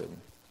deported.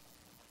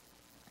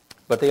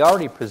 But they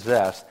already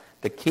possessed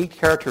the key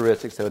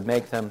characteristics that would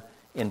make them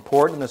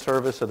important in the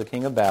service of the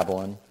king of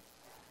Babylon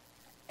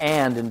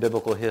and in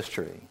biblical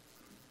history.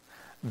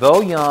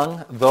 Though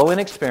young, though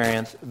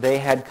inexperienced, they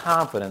had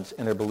confidence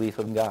in their belief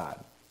in God.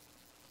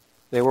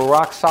 They were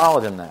rock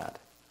solid in that.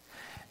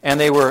 And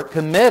they were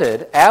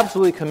committed,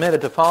 absolutely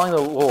committed to following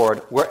the Lord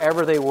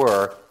wherever they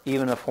were,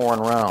 even in a foreign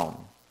realm.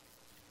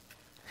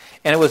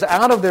 And it was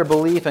out of their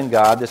belief in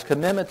God, this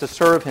commitment to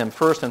serve Him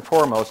first and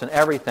foremost in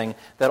everything,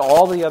 that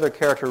all the other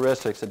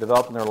characteristics that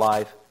developed in their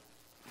life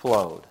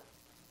flowed.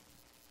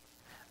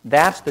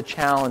 That's the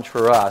challenge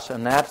for us,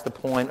 and that's the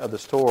point of the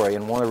story,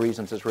 and one of the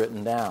reasons it's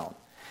written down.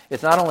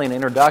 It's not only an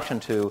introduction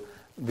to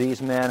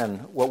these men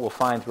and what we'll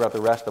find throughout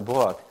the rest of the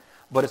book,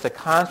 but it's a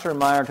constant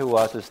reminder to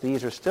us that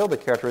these are still the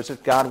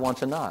characteristics God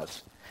wants in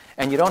us.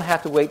 And you don't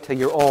have to wait till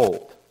you're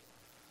old.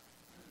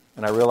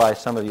 And I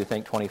realize some of you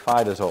think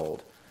 25 is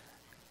old.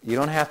 You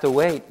don't have to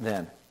wait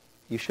then.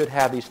 You should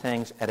have these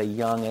things at a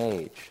young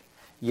age.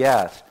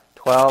 Yes,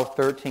 12,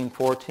 13,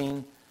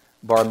 14,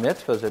 bar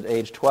mitzvahs at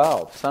age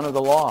 12, son of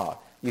the law.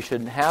 You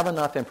should have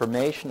enough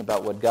information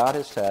about what God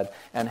has said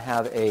and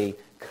have a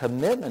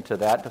commitment to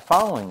that, to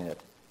following it.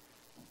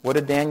 What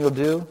did Daniel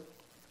do?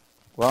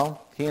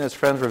 Well, he and his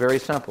friends were very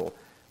simple.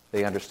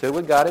 They understood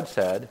what God had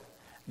said.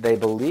 They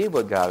believed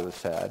what God had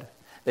said.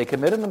 They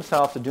committed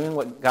themselves to doing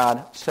what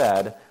God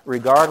said,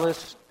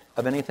 regardless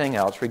of anything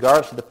else,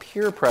 regardless of the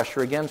peer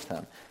pressure against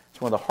them.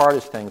 It's one of the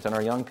hardest things in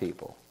our young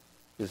people,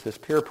 is this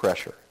peer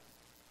pressure.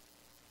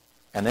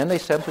 And then they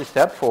simply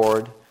stepped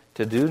forward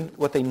to do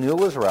what they knew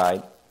was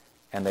right,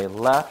 and they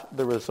left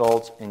the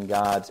results in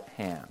God's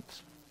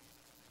hands.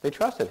 They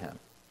trusted him.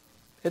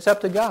 It's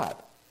up to God.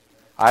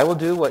 I will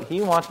do what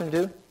he wants me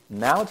to do.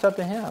 Now it's up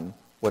to him,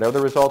 whatever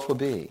the results will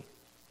be.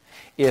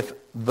 If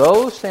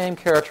those same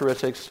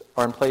characteristics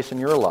are in place in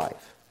your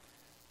life,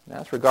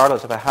 that's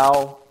regardless of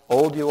how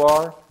old you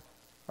are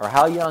or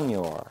how young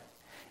you are,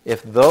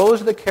 if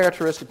those are the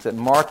characteristics that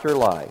mark your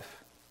life,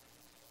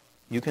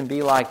 you can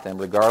be like them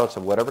regardless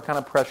of whatever kind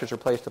of pressures are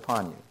placed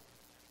upon you.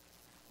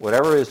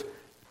 Whatever is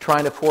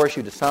trying to force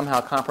you to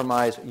somehow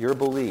compromise your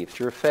beliefs,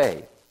 your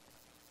faith,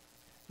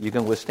 you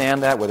can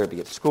withstand that, whether it be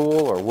at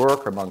school or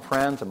work or among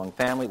friends, among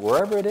family,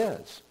 wherever it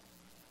is.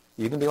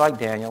 You can be like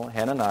Daniel,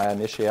 Hananiah,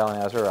 Mishael,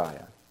 and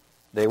Azariah.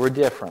 They were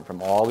different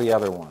from all the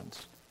other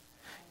ones.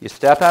 You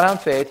step out on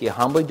faith, you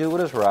humbly do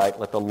what is right,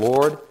 let the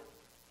Lord,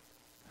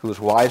 who is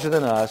wiser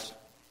than us,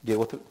 deal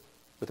with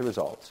the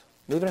results.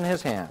 Leave it in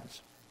his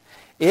hands.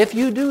 If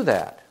you do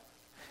that,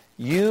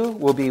 you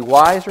will be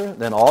wiser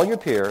than all your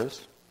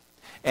peers,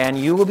 and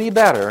you will be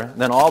better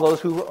than all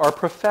those who are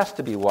professed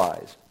to be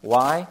wise.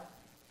 Why?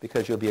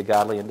 Because you'll be a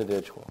godly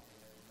individual.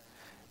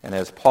 And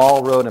as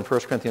Paul wrote in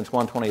 1 Corinthians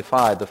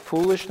 1:25, the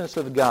foolishness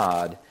of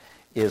God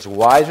is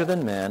wiser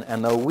than men,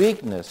 and the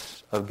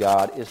weakness of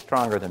God is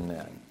stronger than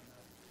men.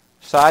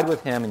 Side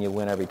with him and you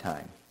win every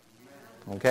time.